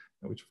forces,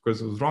 which of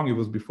course was wrong. It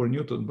was before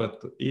Newton.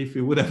 But if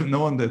you would have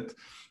known that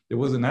there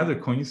was another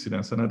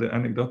coincidence, another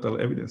anecdotal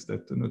evidence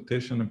that the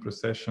nutation and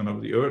precession of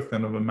the Earth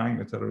and of a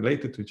magnet are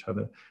related to each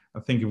other,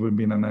 I think it would have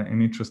been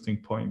an interesting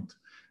point,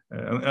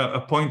 a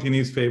point in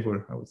his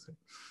favor, I would say.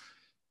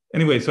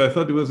 Anyway, so I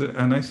thought it was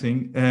a nice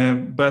thing,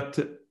 but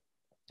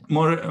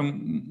more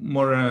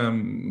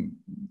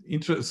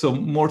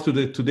to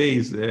the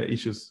today's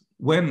issues.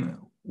 When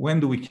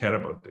do we care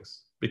about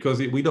this? Because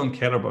we don't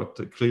care about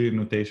clear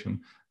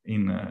nutation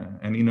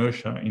and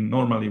inertia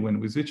normally when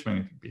we switch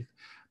magnetic beat,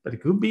 but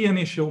it could be an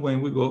issue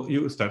when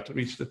you start to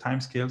reach the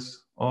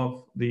timescales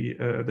of the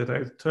that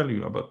I tell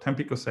you about, 10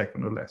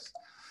 picosecond or less.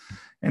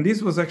 And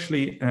this was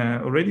actually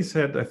already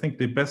said. I think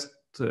the best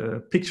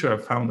picture I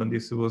found on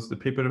this was the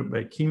paper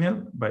by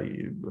Kimmel.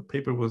 The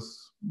paper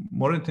was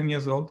more than 10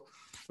 years old,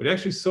 but he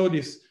actually saw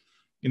this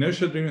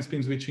inertia-driven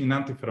spin switching in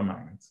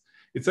antiferromagnets.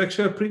 It's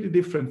actually a pretty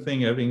different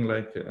thing having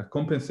like a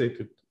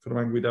compensated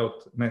ferromagnet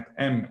without net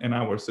M and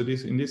hours. So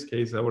in this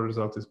case, our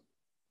result is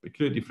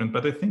clearly different,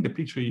 but I think the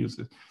picture he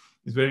uses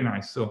is very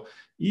nice. So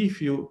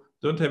if you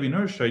don't have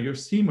inertia, your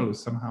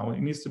stimulus somehow,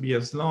 it needs to be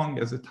as long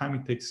as the time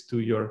it takes to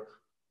your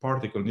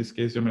particle, in this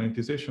case, your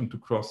magnetization, to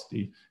cross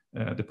the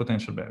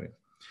potential barrier.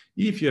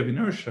 If you have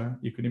inertia,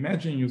 you can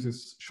imagine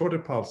uses shorter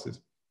pulses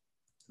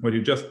where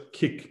you just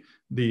kick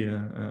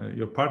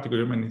your particle,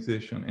 your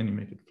magnetization, and you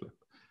make it flip.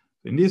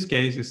 In this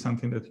case, it's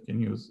something that you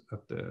can use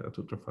at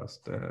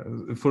ultrafast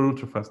for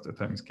ultrafast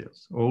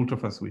timescales or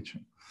ultrafast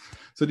switching.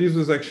 So this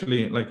was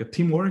actually like a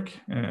teamwork.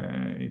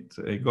 It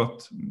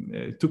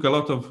took a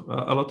lot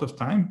of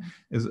time.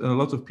 As a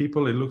lot of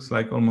people, it looks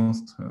like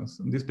almost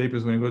these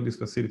papers when you go to this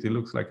facility, it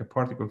looks like a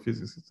particle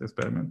physicist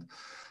experiment.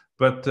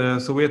 But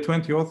so we had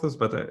 20 authors,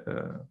 but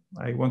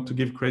I want to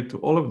give credit to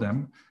all of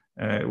them.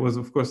 It was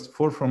of course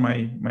 4 from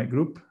my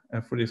group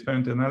for the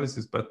experimental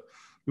analysis, but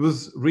it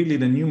was really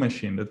the new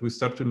machine that we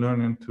started to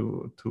learn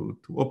to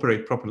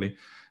operate properly.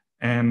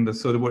 And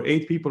so there were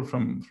 8 people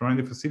from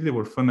the facility. They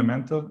were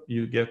fundamental.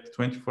 You get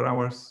 24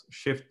 hours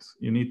shift.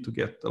 You need to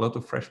get a lot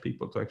of fresh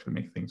people to actually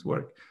make things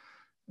work.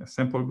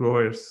 Sample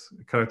growers,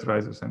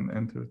 characterizers,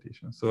 and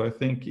theoreticians. So I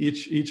think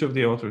each of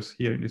the authors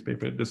here in this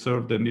paper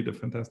deserved and did a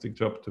fantastic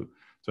job to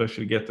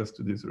actually get us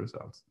to these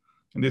results.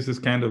 And this is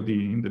kind of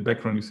in the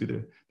background, you see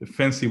the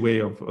fancy way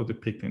of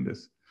depicting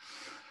this.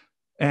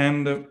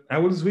 And I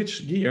will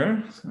switch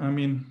gear. I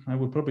mean, I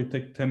will probably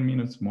take 10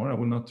 minutes more. I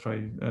will not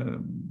try.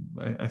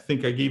 I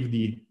think I gave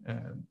the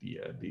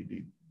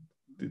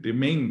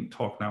main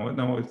talk now.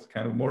 Now it's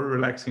kind of more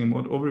relaxing,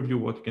 more overview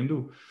of what you can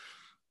do.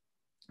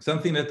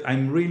 Something that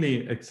I'm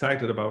really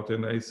excited about,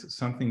 and is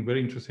something very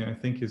interesting, I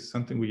think is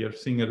something we are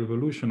seeing a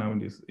revolution now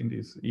in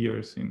these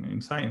years in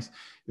science,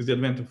 is the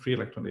advent of free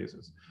electron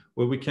lasers,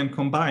 where we can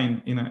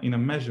combine in a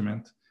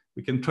measurement.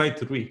 We can try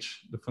to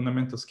reach the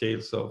fundamental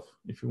scales of,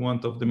 if you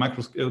want, of the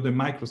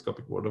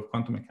microscopic world of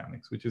quantum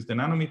mechanics, which is the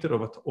nanometer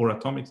or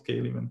atomic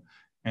scale even,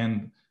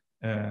 and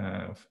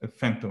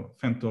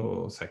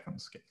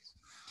femtosecond scales.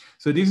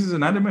 So this is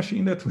another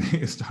machine that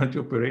we start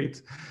to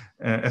operate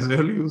as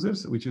early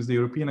users, which is the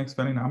European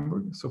XFEL in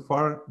Hamburg. So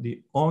far,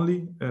 the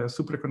only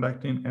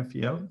superconducting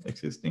FEL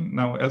existing.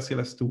 Now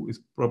LCLS2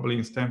 is probably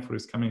in Stanford,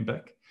 is coming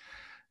back.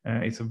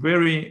 It's a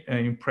very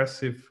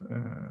impressive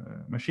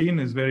machine.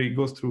 It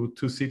goes through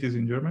 2 cities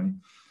in Germany.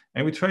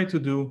 And we try to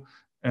do,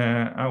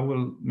 I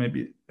will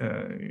maybe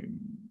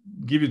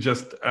give you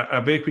just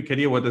a very quick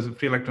idea what does a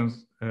free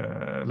electrons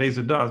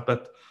laser does.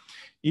 But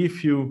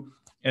if you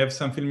have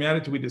some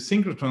familiarity with the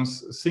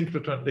synchrotrons,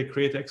 they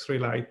create X-ray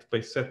light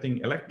by setting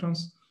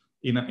electrons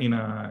in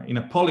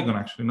a polygon,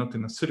 actually, not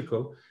in a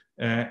circle,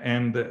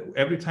 and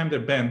every time they're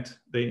bent,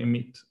 they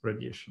emit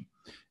radiation.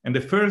 And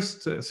the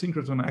first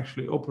synchrotron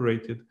actually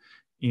operated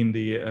in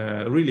the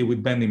really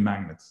with bending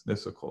magnets,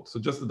 that's so-called. So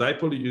just the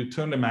dipole, you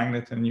turn the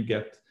magnet and you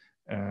get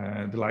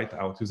the light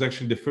out. It was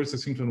actually the first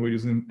synchrotron we're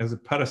using as a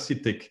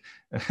parasitic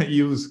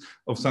use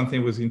of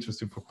something that was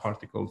interesting for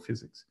particle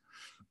physics.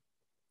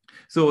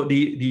 So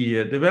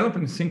the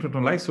development in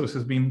synchrotron light source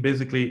has been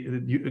basically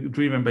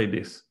driven by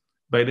this,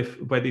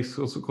 by these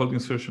also called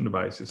insertion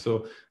devices.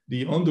 So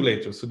the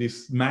ondulators, so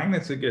these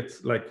magnets that get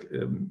like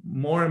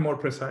more and more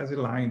precisely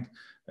lined,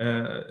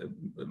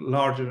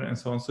 larger and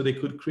so on, so they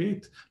could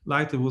create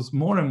light that was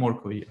more and more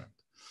coherent.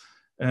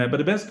 But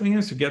the best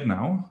coherence you get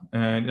now,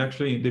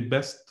 actually the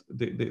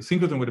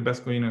synchrotron with the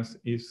best coherence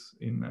is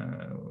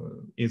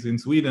in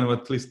Sweden, or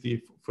at least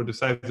for the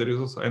size. There is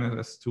also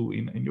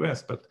NLS2 in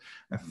US, but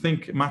I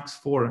think max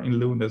 4 in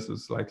Lund is a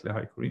slightly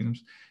high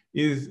coherence,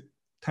 is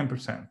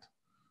 10%.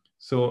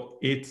 So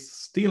it's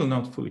still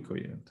not fully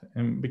coherent,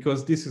 and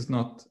because this is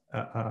not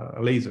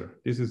a laser,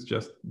 this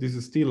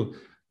is still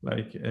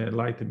like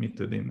light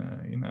emitted in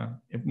a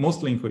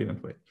mostly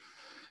incoherent way.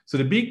 So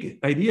the big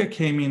idea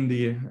came in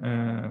the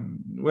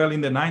well,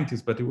 in the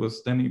 90s, but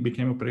it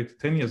became operated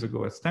 10 years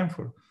ago at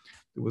Stanford.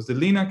 It was the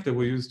LINAC that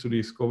we used to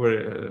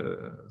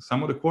discover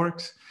some of the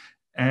quarks,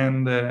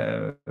 and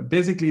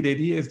basically the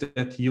idea is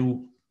that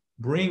you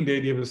bring the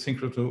idea of the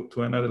synchrotron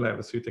to another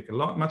level. So you take a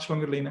much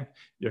longer LINAC,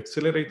 you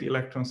accelerate the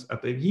electrons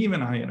at an even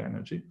higher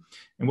energy,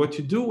 and what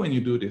you do when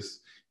you do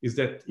this is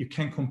that you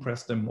can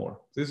compress them more.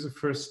 This is the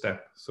first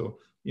step. So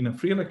in a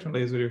free electron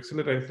laser, you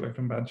accelerate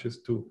electron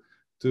bunches to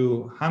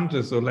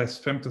hundreds or less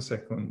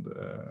femtosecond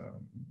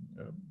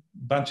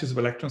bunches of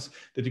electrons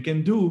that you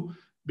can do,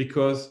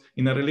 because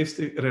in a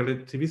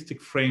relativistic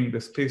frame,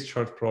 the space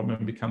charge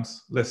problem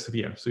becomes less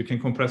severe. So you can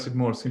compress it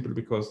more simply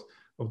because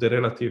of the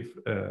relative,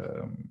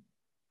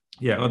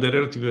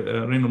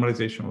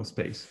 renormalization of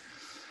space.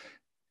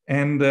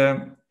 And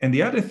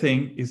the other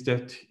thing is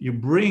that you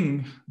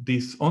bring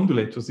these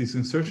ondulators, this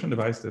insertion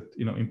device that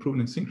improved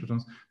in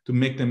synchrotrons, to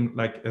make them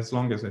like as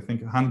long as I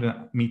think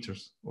 100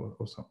 meters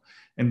or so.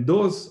 And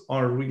those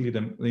are really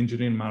the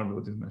engineering marvel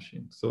of this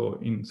machine. So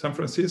in San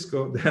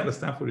Francisco, they had a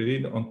Stanford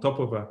did on top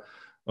of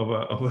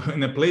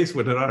in a place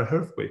where there are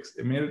earthquakes.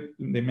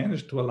 They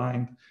managed to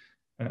align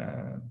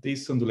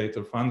this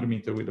undulator for 100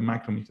 meters with a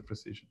micrometer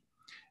precision.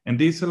 And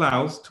this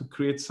allows to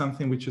create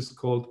something which is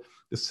called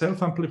the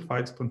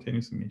self-amplified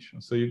spontaneous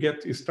emission. So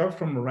you start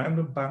from a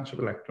random bunch of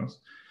electrons,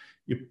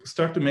 you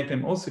start to make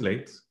them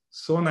oscillate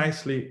so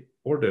nicely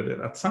ordered that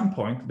at some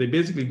point they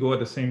basically go at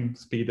the same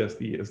speed as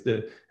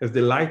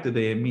the light that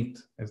they emit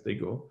as they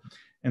go,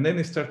 and then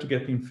they start to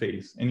get in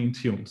phase and in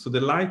tune. So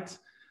the light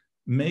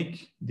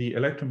make the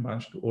electron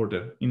bunch to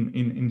order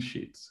in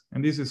sheets,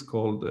 and this is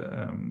called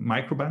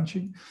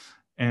microbunching.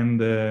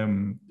 And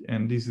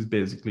this is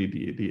basically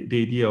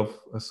the idea of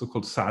a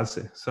so-called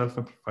SASE,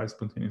 self-amplified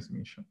spontaneous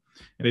emission.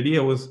 And the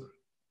idea was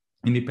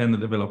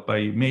independently developed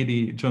by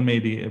John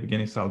Mady,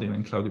 Evgeny Saldin,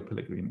 and Claudio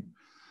Pellegrini.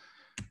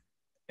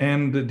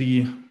 And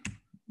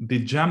the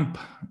jump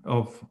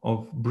of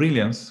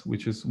brilliance,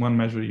 which is one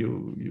measure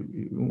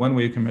one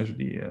way you can measure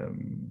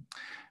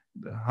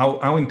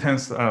how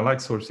intense a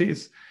light source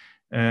is,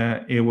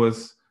 it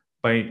was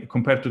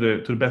compared to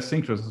the best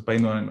synchronous by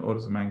knowing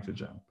orders of magnitude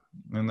jump.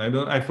 And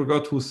I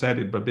forgot who said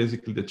it, but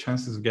basically the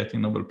chances of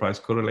getting Nobel Prize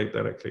correlate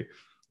directly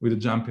with a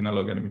jump in a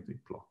logarithmic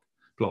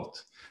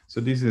plot. So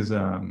this is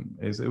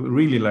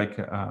really like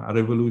a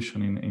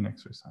revolution in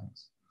X-ray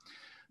science.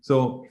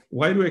 So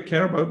why do I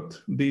care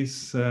about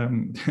these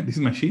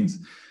machines?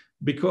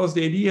 Because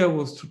the idea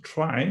was to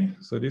try,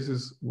 so this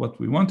is what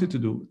we wanted to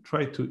do,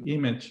 try to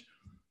image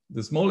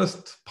the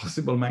smallest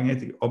possible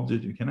magnetic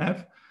object you can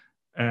have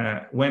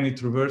when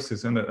it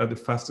reverses and at the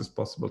fastest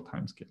possible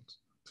time scales.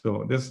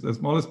 So the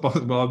smallest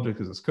possible object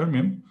is a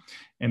skyrmion.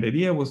 And the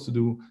idea was to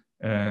do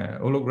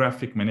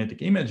holographic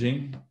magnetic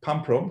imaging,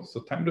 pump probe, so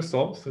time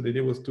resolved. So the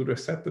idea was to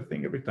reset the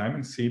thing every time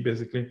and see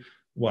basically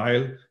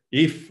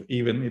if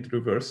even it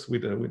reverses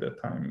with a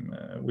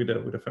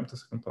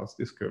femtosecond pulse,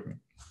 this skyrmion.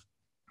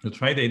 To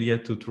try the idea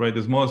to try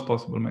the smallest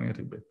possible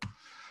magnetic bit.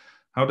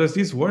 How does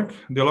this work?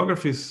 The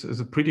holography is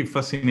a pretty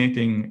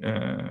fascinating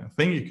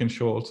thing. You can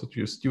show also to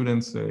your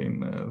students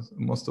in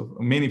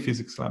many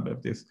physics labs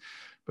have this.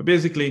 But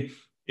basically,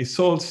 it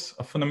solves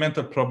a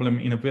fundamental problem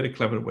in a very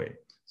clever way.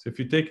 So if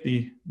you take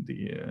the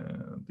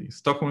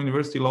Stockholm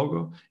University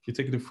logo, you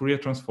take the Fourier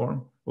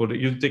transform, or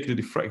you take the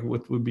diffraction,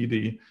 what would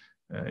be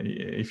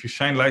if you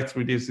shine light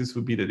through this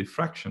would be the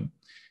diffraction.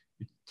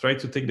 You try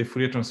to take the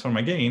Fourier transform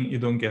again, you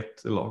don't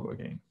get the logo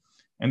again.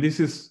 And this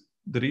is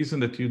the reason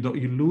that you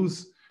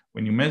lose,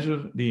 when you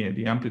measure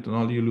the amplitude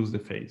only, you lose the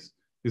phase.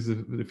 This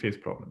is the phase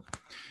problem.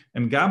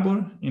 And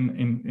Gabor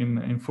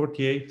in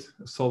 48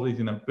 solved it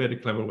in a very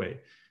clever way.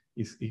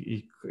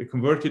 He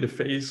converted the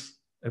phase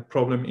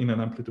problem in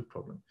an amplitude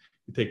problem.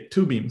 You take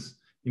two beams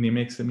and he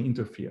makes them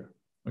interfere,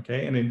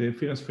 okay? And then the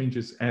interference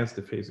fringes as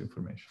the phase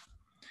information.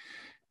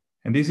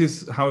 And this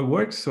is how it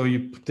works. So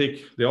you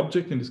take the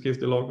object, in this case,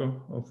 the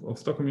logo of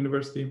Stockholm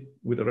University,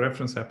 with a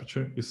reference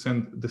aperture. You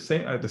send the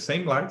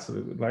same light, so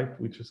the light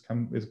which is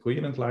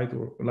coherent light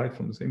or light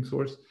from the same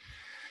source.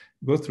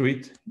 Go through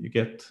it, you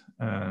get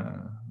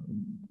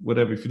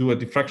whatever. If you do a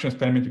diffraction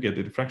experiment, you get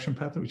the diffraction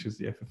pattern, which is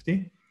the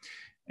FFT.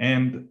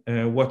 And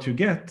what you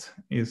get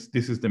is,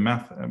 this is the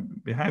math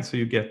behind. So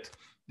you get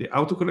the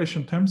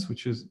autocorrelation terms,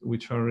 which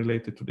are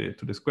related to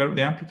the square of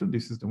the amplitude.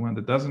 This is the one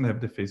that doesn't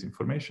have the phase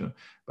information,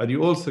 but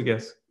you also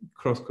get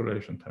cross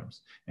correlation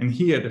terms. And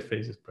here the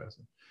phase is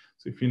present.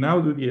 So if you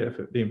now do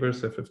the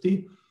inverse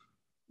FFT,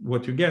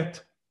 what you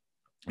get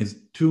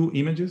is two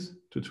images,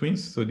 two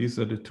twins. So these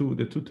are the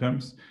two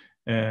terms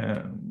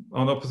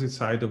on opposite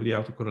side of the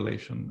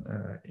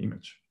autocorrelation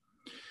image.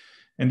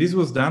 And this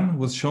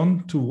was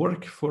shown to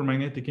work for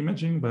magnetic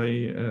imaging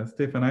by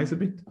Stefano.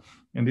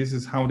 And this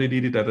is how they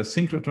did it at a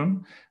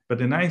synchrotron. But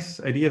the nice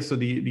idea, so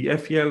the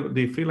FEL,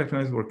 the free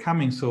electrons were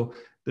coming. So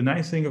the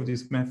nice thing of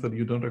this method,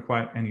 you don't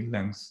require any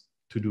lens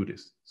to do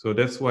this. So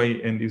that's why,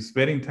 and this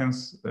very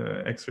intense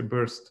X-ray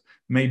burst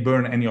may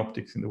burn any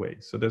optics in the way.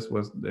 So this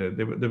was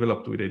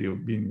developed with the idea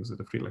of being used as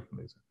a free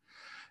electron laser.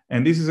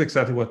 And this is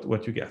exactly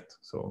what you get.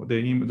 So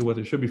what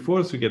I showed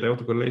before, so you get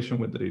autocorrelation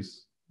where there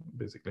is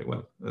basically,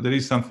 well, there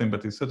is something,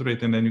 but it's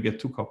saturated, and then you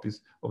get two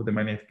copies of the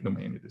magnetic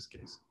domain in this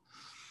case.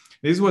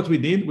 This is what we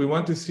did. We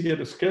want to see the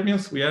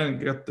skirmions. We haven't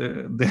got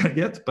there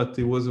yet, but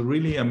it was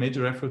really a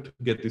major effort to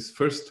get this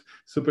first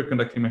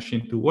superconducting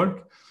machine to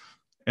work.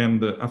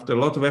 And after a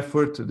lot of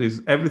effort,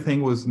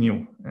 everything was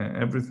new.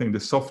 Everything, the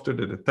software,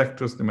 the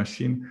detectors, the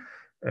machine.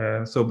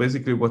 So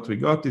basically what we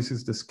got, this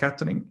is the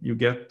scattering you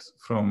get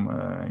from,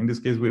 in this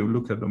case, we will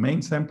look at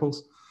domain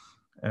samples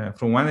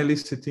from one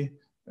helicity.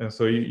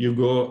 So you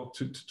go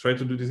to try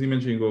to do this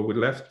imaging, you go with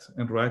left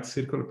and right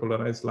circular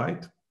polarized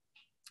light.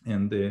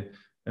 And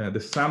the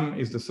sum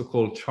is the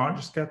so-called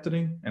charge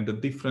scattering, and the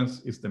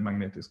difference is the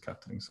magnetic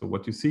scattering. So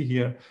what you see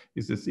here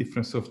is this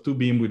difference of two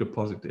beams with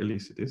opposite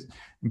helicities.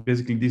 And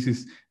basically,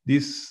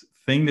 this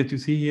thing that you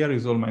see here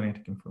is all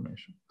magnetic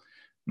information.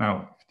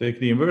 Now, if you take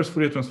the inverse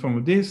Fourier transform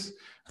of this,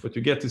 what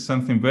you get is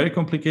something very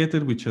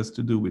complicated, which has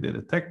to do with the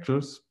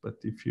detectors. But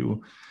if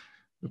you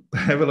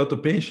have a lot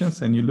of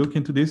patience and you look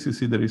into this, you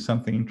see there is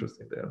something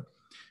interesting there.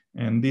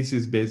 And this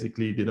is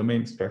basically the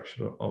domain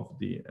structure of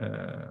the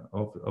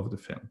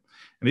film.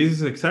 And this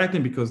is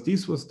exciting because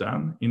this was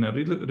done in a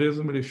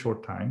reasonably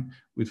short time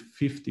with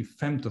 50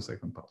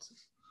 femtosecond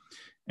pulses.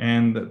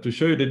 And to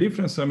show you the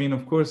difference, I mean,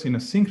 of course, in a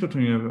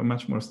synchrotron, you have a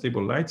much more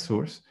stable light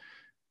source,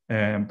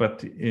 and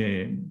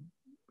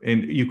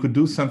you could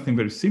do something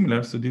very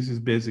similar. So this is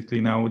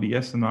basically now the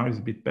SNR is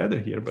a bit better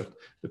here, but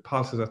the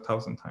pulses are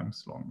 1,000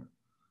 times longer.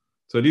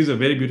 So this is a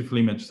very beautiful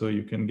image, so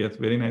you can get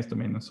very nice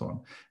domain and so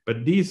on.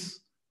 But this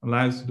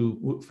allows to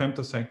do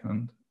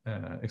femtosecond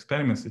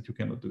experiments that you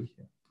cannot do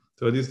here.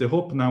 So this, the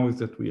hope now is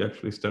that we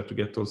actually start to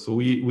get also,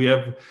 we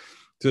have,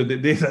 so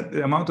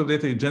the amount of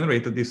data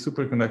generated, this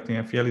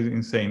superconducting FEL is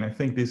insane. I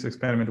think this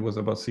experiment was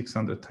about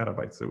 600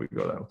 terabytes that we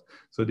got out.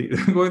 So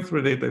going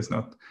through data is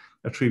not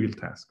a trivial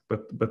task,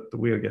 but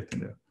we are getting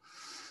there.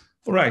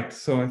 All right,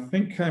 so I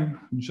think I'm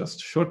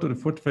just short of the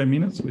 45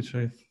 minutes, which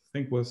I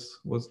think was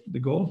the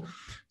goal.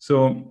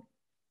 So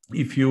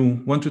if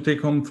you want to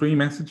take home 3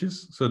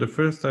 messages, so the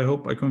first, I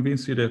hope I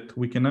convince you that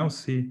we can now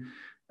see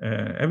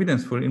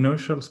evidence for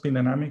inertial spin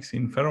dynamics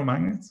in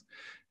ferromagnets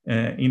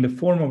in the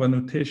form of a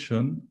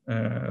nutation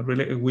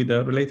with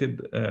a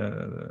related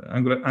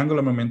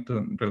angular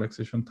momentum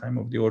relaxation time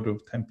of the order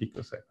of 10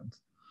 picoseconds.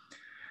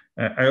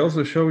 I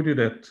also showed you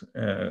that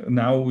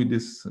now with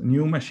these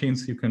new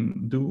machines, you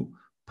can do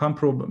pump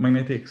probe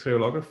magnetic X-ray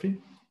holography.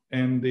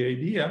 And the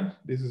idea,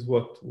 this is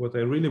what I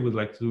really would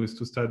like to do, is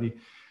to study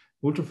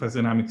ultrafast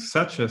dynamics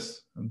such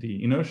as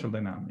the inertial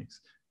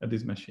dynamics at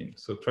this machine.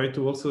 So try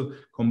to also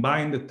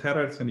combine the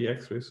terahertz and the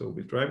X-ray. So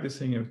we drive this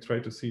thing and we try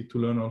to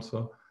learn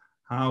also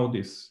how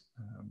this,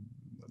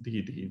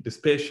 the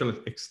spatial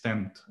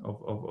extent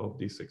of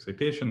this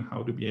excitation,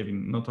 how to behave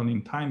in, not only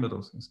in time, but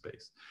also in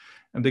space.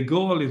 And the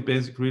goal is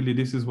basically, really,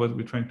 this is what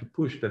we're trying to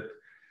push, that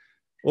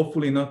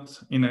hopefully not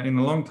in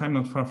a long time,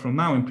 not far from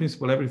now, in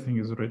principle, everything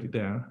is already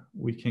there.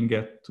 We can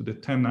get to the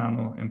 10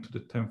 nano and to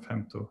the 10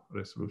 femto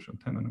resolution,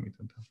 10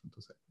 nanometer and 10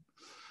 femtosecond.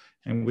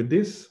 And with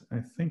this, I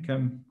think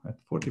I'm at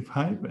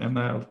 45, and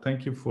I'll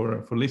thank you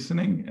for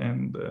listening.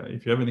 And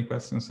if you have any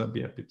questions, I'll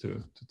be happy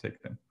to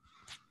take them.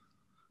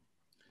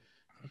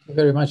 Thank you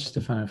very much,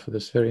 Stefano, for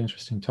this very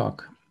interesting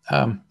talk.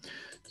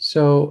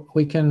 So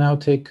we can now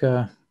take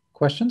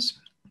questions.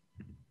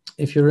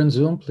 If you're in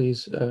Zoom,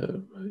 please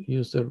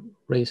use the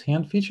raise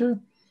hand feature.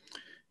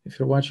 If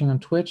you're watching on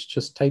Twitch,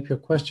 just type your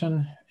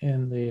question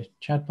in the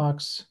chat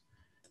box,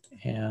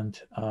 and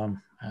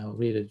I'll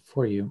read it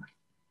for you.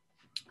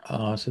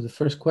 So the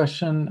first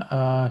question,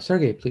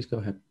 Sergey, please go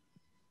ahead.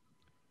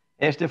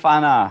 Hey,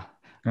 Stefano.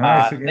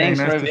 Nice, nice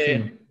to see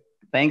you.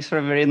 Thanks for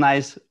a very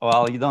nice.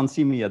 Well, you don't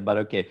see me yet, but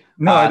okay.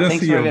 No, I don't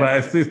see you, but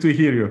I still to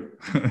hear you.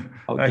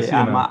 Okay,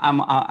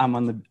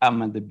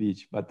 I'm on the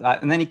beach. But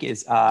in any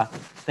case,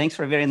 thanks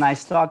for a very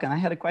nice talk. And I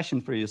had a question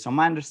for you. So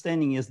my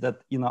understanding is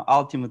that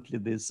ultimately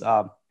this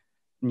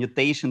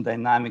nutation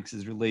dynamics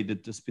is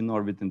related to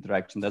spin-orbit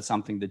interaction. That's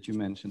something that you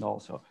mentioned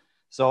also.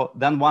 So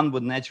then one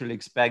would naturally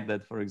expect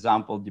that, for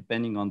example,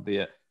 depending on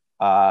the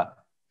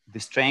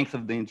strength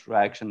of the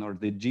interaction or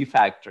the G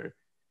factor,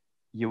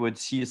 you would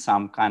see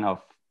some kind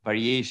of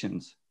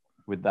variations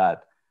with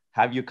that.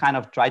 Have you kind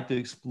of tried to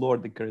explore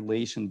the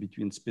correlation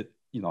between the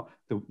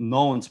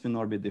known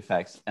spin-orbit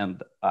effects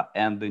and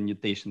the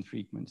nutation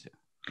frequency?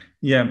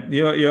 Yeah,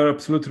 you're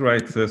absolutely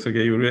right,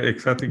 Sergey. You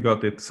exactly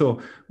got it. So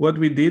what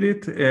we did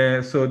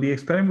it. So the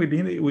experiment we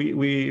did,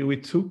 we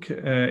took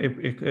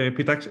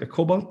a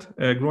cobalt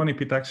grown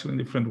epitaxial in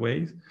different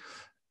ways,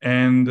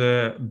 and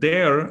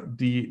there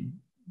the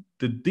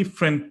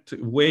different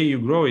way you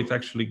grow it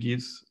actually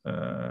gives,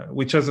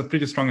 which has a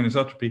pretty strong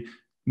anisotropy,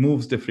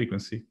 moves the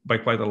frequency by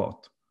quite a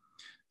lot.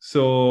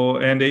 So,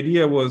 and the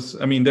idea was,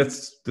 I mean,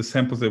 that's the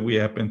samples that we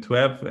happen to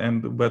have,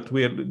 but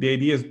the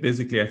idea is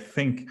basically, I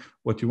think,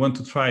 what you want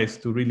to try is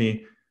to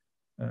really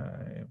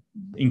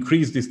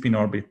increase the spin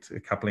orbit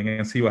coupling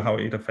and see how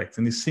it affects.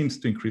 And it seems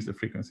to increase the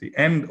frequency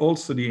and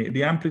also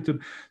the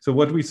amplitude. So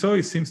what we saw,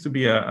 it seems to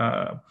be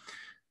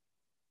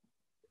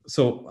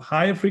so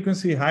higher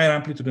frequency, higher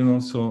amplitude, and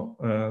also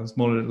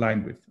smaller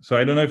line width. So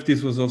I don't know if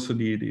this was also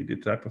the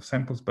type of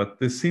samples, but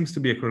there seems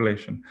to be a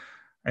correlation.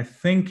 I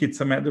think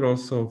it's a matter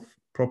also of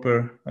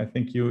proper, I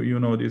think you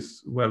know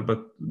this well,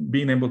 but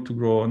being able to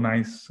grow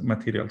nice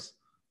materials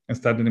and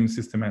study them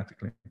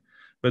systematically.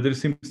 But there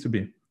seems to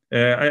be.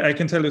 I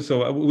can tell you,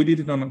 so we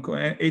did it on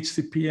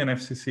HCP and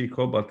FCC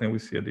cobalt, and we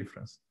see a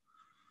difference.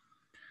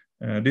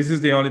 This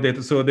is the only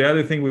data. So the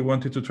other thing we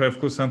wanted to try, of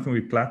course, something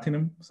with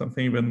platinum,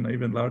 something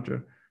even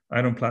larger,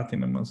 iron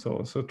platinum, and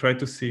so try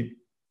to see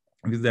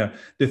if it's there.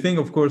 The thing,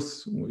 of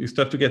course, you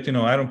start to get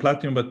iron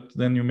platinum, but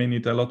then you may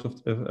need a lot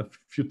of a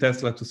few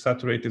Tesla to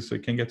saturate it, so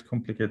it can get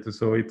complicated.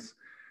 So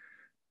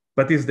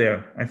but it's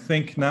there. I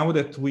think now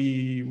that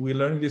we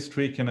learn this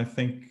trick, and I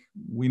think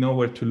we know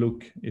where to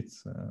look.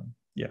 It's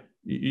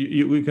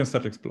we can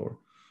start explore.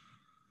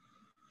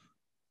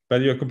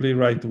 But you're completely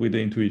right with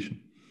the intuition.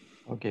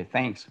 Okay,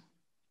 thanks.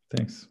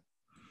 Thanks.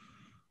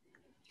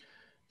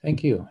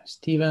 Thank you.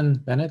 Stephen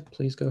Bennett,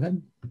 please go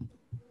ahead.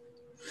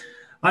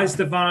 Hi,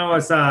 Stefano.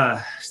 It's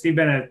Steve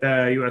Bennett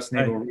at the U.S.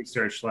 Naval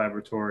Research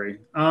Laboratory.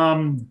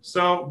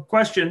 So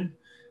question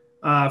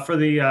for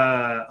the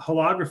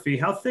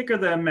holography, how thick are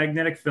the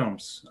magnetic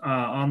films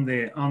on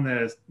the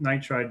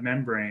nitride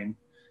membrane?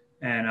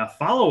 And a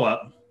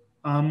follow-up,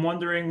 I'm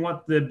wondering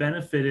what the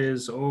benefit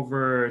is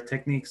over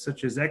techniques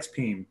such as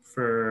XPEAM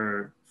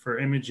for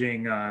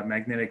imaging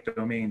magnetic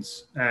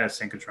domains as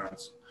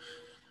synchrotrons.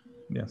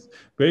 Yes,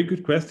 very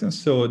good question.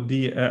 So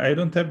I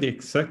don't have the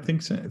exact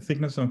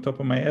thickness on top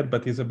of my head,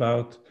 but it's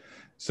about,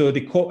 so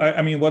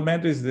I mean, what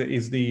matters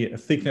is the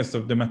thickness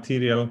of the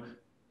material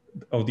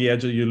of the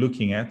edge that you're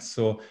looking at.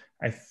 So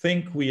I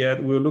think we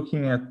were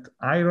looking at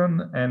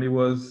iron, and it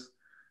was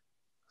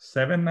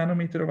 7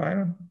 nanometer of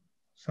iron,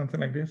 something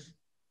like this.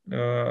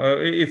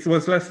 It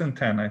was less than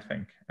 10, I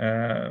think.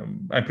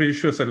 I'm pretty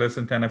sure it said less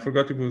than 10. I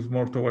forgot if it was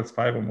more towards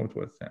 5 or more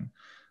towards 10.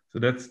 So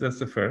that's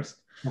the first.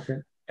 Okay.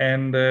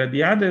 And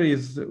the other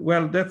is,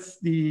 well, that's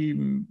the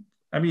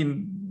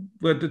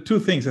two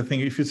things, I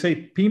think. If you say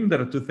PIM,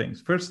 there are two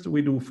things. First,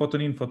 we do photon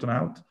in, photon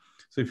out.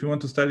 So if you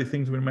want to study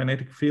things with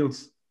magnetic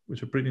fields,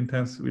 which are pretty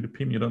intense, with the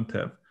PIM you don't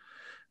have.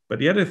 But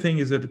the other thing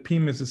is that the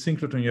PIM is a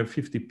synchrotron, you have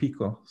 50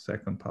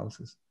 picosecond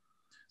pulses.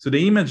 So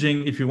the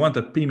imaging, if you want,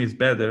 that PIM is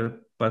better,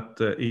 but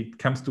it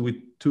comes with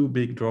two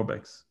big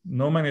drawbacks.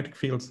 No magnetic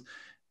fields,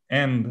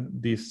 and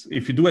this,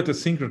 if you do it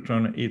as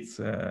synchrotron,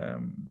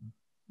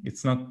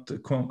 it's not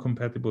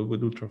compatible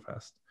with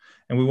ultrafast.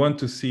 And we want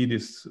to see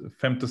this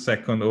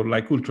femtosecond or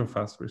like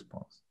ultrafast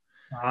response.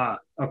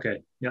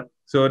 Okay, yep.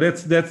 So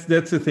that's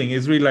the thing.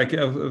 It's really like,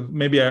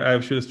 maybe I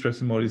should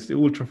stress more, is the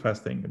ultrafast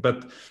thing.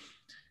 But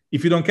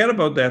if you don't care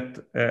about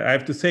that, I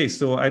have to say,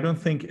 so I don't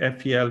think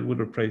FEL would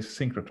replace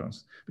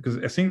synchrotrons, because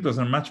synchrotrons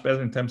are much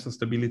better in terms of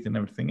stability and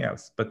everything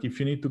else. But if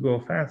you need to go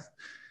fast,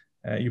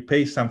 you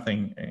pay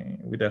something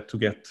with that to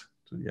get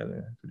to the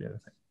other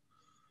thing.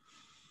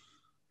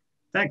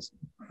 Thanks.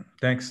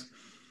 Thanks.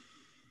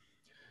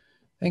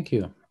 Thank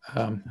you.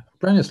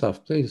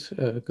 Branislav, please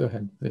go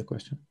ahead with your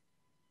question.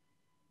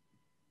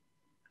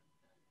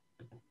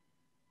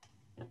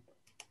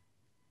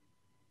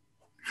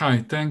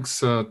 Hi,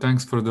 thanks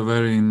for the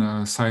very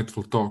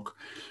insightful talk.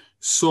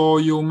 So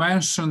you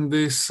mentioned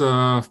this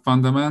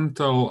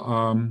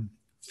fundamental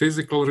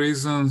physical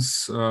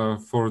reasons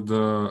for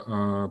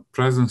the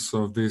presence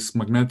of this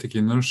magnetic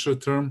inertia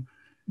term.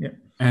 Yeah.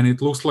 And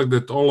it looks like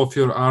that all of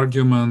your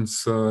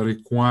arguments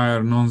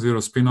require non-zero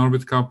spin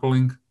orbit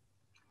coupling.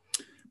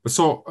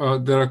 So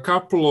there are a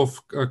couple of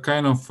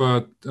kind of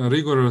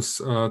rigorous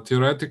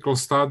theoretical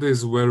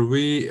studies where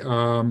we,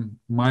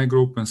 my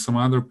group and some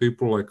other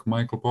people like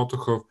Michael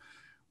Potohov,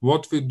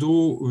 what we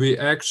do, we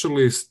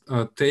actually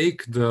take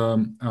the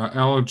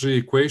LRG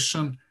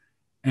equation,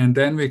 and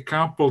then we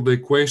couple the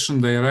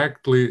equation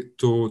directly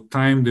to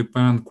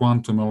time-dependent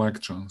quantum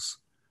electrons.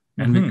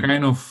 And we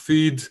kind of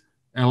feed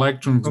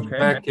electrons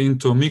back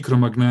into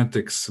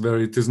micromagnetics, where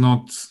it is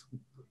not,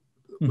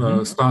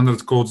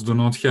 standard codes do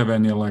not have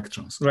any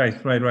electrons. Right.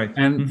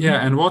 And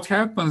and what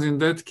happens in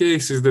that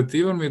case is that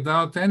even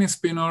without any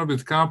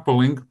spin-orbit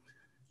coupling,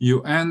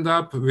 you end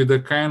up with a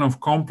kind of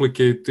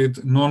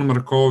complicated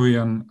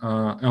non-Markovian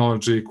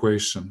LRG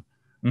equation,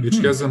 which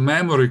has a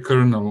memory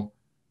kernel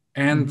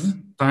and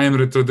time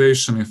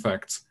retardation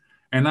effects.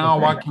 And now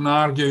one can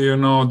argue, you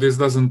know, this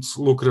doesn't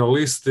look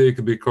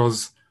realistic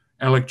because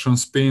electron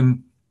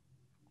spin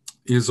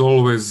is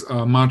always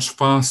much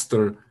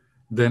faster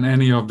than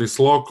any of these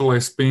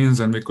localized spins,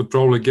 and we could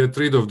probably get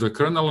rid of the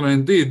kernel. And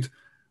indeed,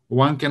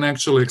 one can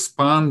actually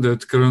expand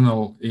that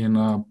kernel in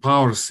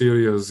power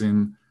series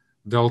in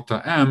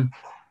delta M.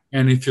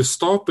 And if you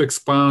stop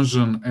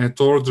expansion at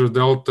order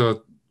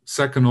delta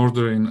second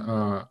order in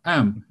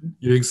M,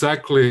 you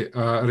exactly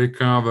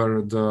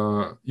recover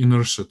the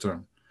inertia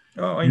term.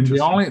 Oh,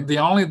 interesting. The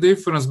only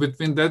difference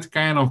between that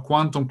kind of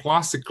quantum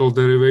classical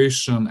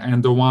derivation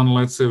and the one,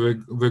 let's say,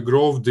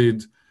 Grove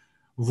did,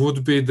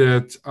 would be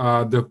that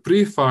the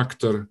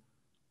prefactor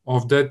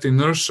of that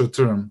inertia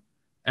term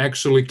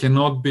actually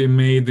cannot be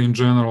made in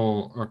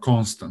general a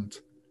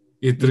constant.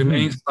 It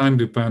remains time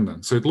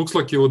dependent. So it looks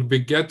like you would be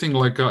getting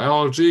like a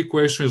LRG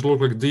equation, it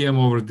looks like dm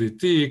over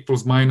dt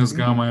equals minus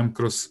gamma m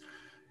cross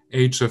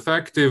h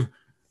effective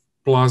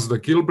plus the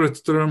Gilbert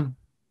term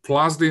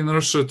plus the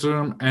inertia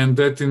term, and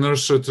that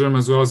inertia term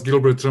as well as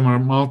Gilbert term are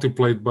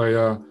multiplied by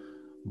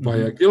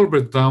a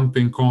Gilbert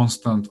damping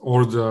constant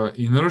or the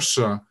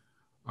inertia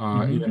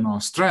you know,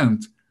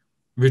 strength,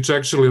 which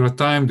actually are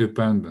time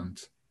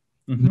dependent,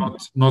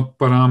 not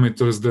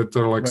parameters that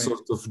are like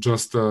sort of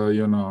just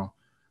you know,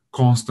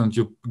 constant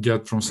you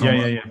get from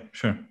somewhere.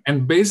 Sure.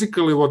 And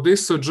basically what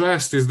this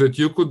suggests is that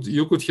you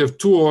could have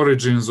two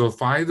origins of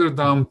either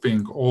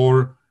damping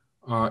or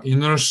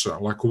inertia.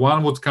 Like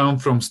one would come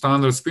from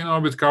standard spin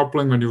orbit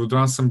coupling when you would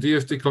run some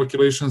DFT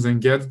calculations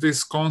and get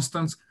these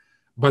constants,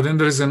 but then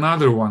there is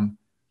another one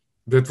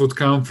that would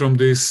come from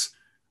this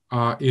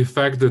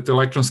effect that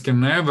electrons can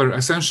never,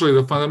 essentially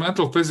the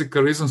fundamental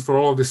physical reasons for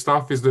all of this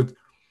stuff is that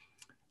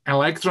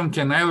electron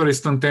can never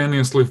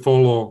instantaneously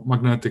follow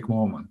magnetic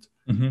moment.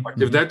 Like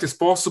if that is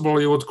possible,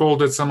 you would call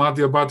that some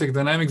adiabatic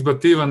dynamics,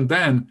 but even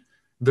then,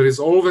 there is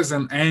always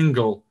an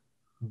angle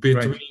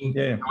between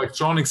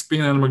electronic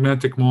spin and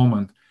magnetic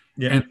moment.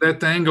 And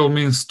that angle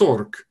means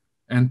torque,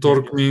 and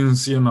torque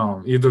means, you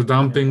know, either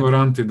damping or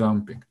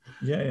anti-damping.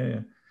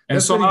 And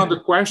that's so now the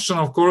question,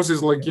 of course,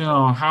 is like, you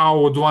know, how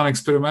would one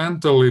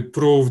experimentally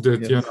prove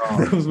that, you know?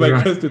 That was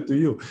my question to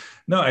you.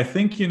 No, I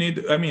think you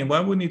need, I mean,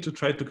 one would need to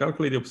try to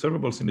calculate the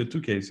observables in the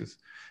two cases.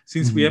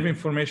 Since we have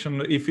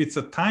information, if it's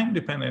a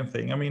time-dependent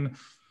thing, I mean,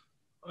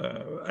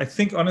 I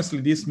think honestly,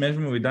 this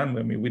measurement we done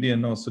when we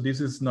didn't know. So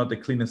this is not the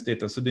cleanest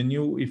data. So then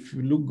if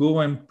you go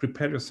and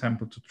prepare your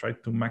sample to try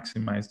to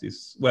maximize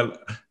this. Well,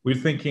 we're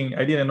thinking,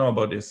 I didn't know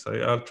about this.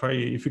 I'll try,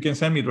 if you can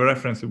send me the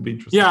reference, it would be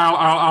interesting.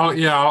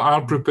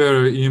 I'll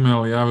prepare an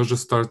email. I will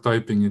just start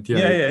typing it.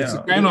 It's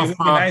kind of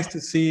nice to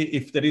see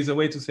if there is a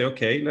way to say,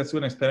 okay, let's do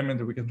an experiment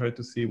and we can try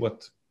to see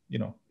what, you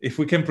know, if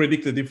we can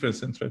predict the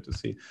difference and try to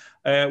see.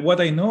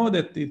 What I know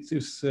that it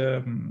is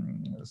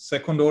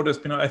second order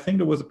spin. I think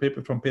there was a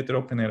paper from Peter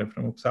Oppenheimer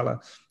from Uppsala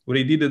where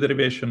he did the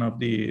derivation of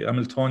the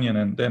Hamiltonian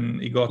and then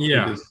he got to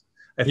this.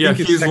 I think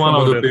he's one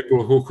of the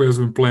people who has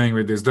been playing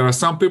with this. There are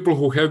some people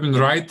who have been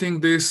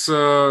writing these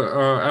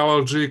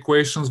LRG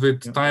equations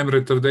with time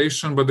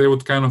retardation, but they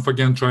would kind of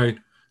again try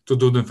to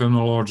do them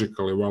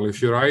phenomenologically. Well,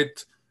 if you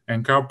write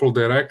and couple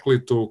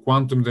directly to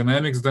quantum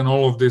dynamics, then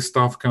all of this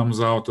stuff comes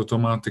out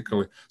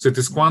automatically. So it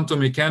is quantum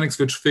mechanics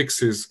which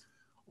fixes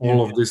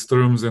all of these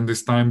terms and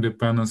this time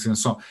dependency and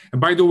so on. And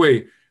by the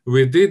way,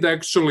 we did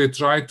actually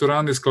try to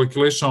run this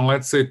calculation on,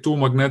 let's say, two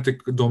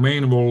magnetic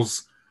domain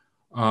walls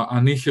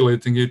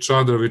annihilating each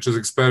other, which is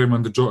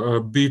experiment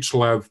Beach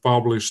Lab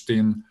published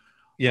in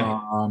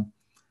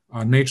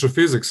Nature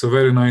Physics, a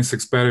very nice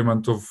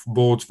experiment of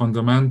both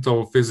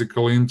fundamental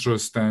physical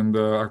interest and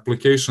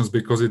applications,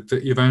 because it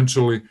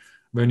eventually,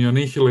 when you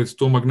annihilate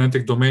two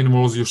magnetic domain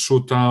walls, you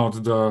shoot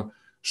out the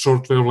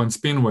short wavelength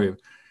spin wave.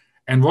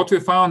 And what we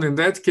found in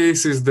that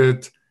case is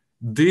that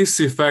this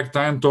effect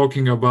I'm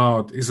talking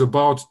about is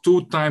about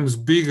 2 times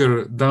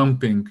bigger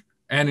damping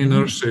and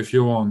inertia, if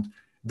you want,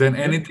 than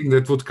anything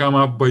that would come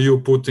up by you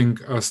putting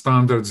a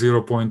standard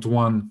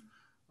 0.1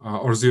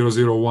 or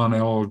 0.01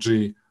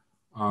 LLG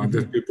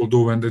that people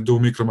do when they do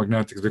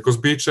micromagnetics, because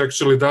Beach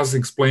actually does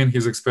explain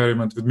his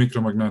experiment with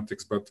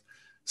micromagnetics, but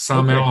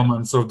some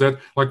elements of that,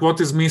 like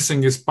what is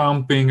missing is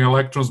pumping,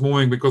 electrons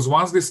moving, because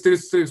once this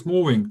is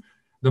moving,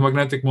 the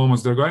magnetic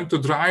moments, they're going to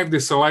drive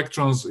these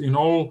electrons in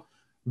all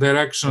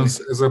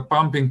directions as a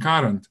pumping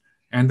current,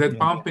 and that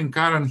pumping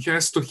current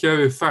has to have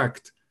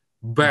effect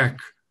back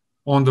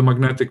on the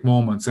magnetic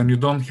moments, and you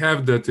don't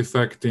have that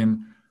effect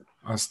in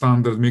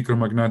standard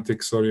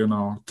micromagnetics or, you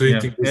know,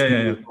 treating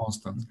this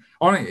constant.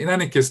 In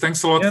any case,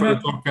 thanks a lot for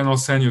the talk, and I'll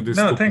send you this.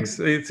 No, thanks.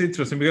 It's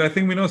interesting because I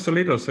think we know so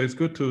little, so it's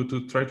good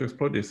to try to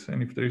explore this.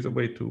 And if there is a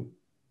way to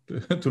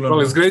learn.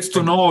 Well, it's great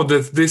to know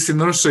that this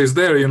inertia is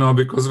there, you know,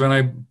 because when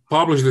I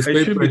published this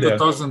paper in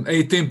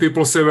 2018,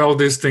 people say, well,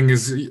 this thing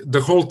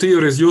the whole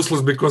theory is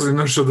useless because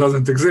inertia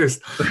doesn't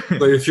exist.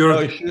 So if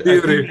your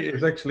theory...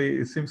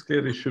 it seems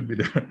clear it should be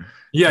there.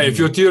 Yeah, if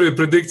your theory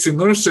predicts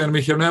inertia and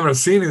we have never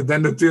seen it,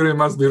 then the theory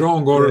must be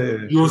wrong or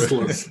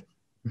useless.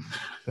 Sure.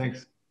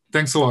 Thanks.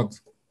 Thanks a lot.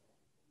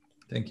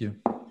 Thank you.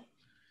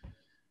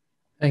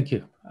 Thank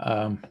you.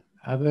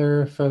 Are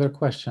there further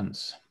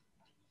questions?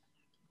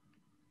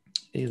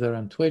 Either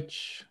on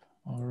Twitch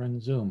or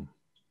on Zoom?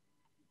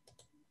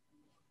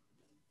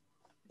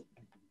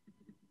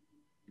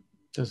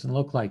 Doesn't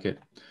look like it.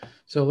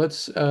 So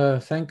let's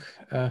thank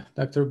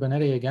Dr.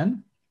 Bonetti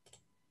again.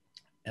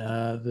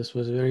 This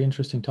was a very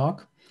interesting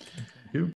talk.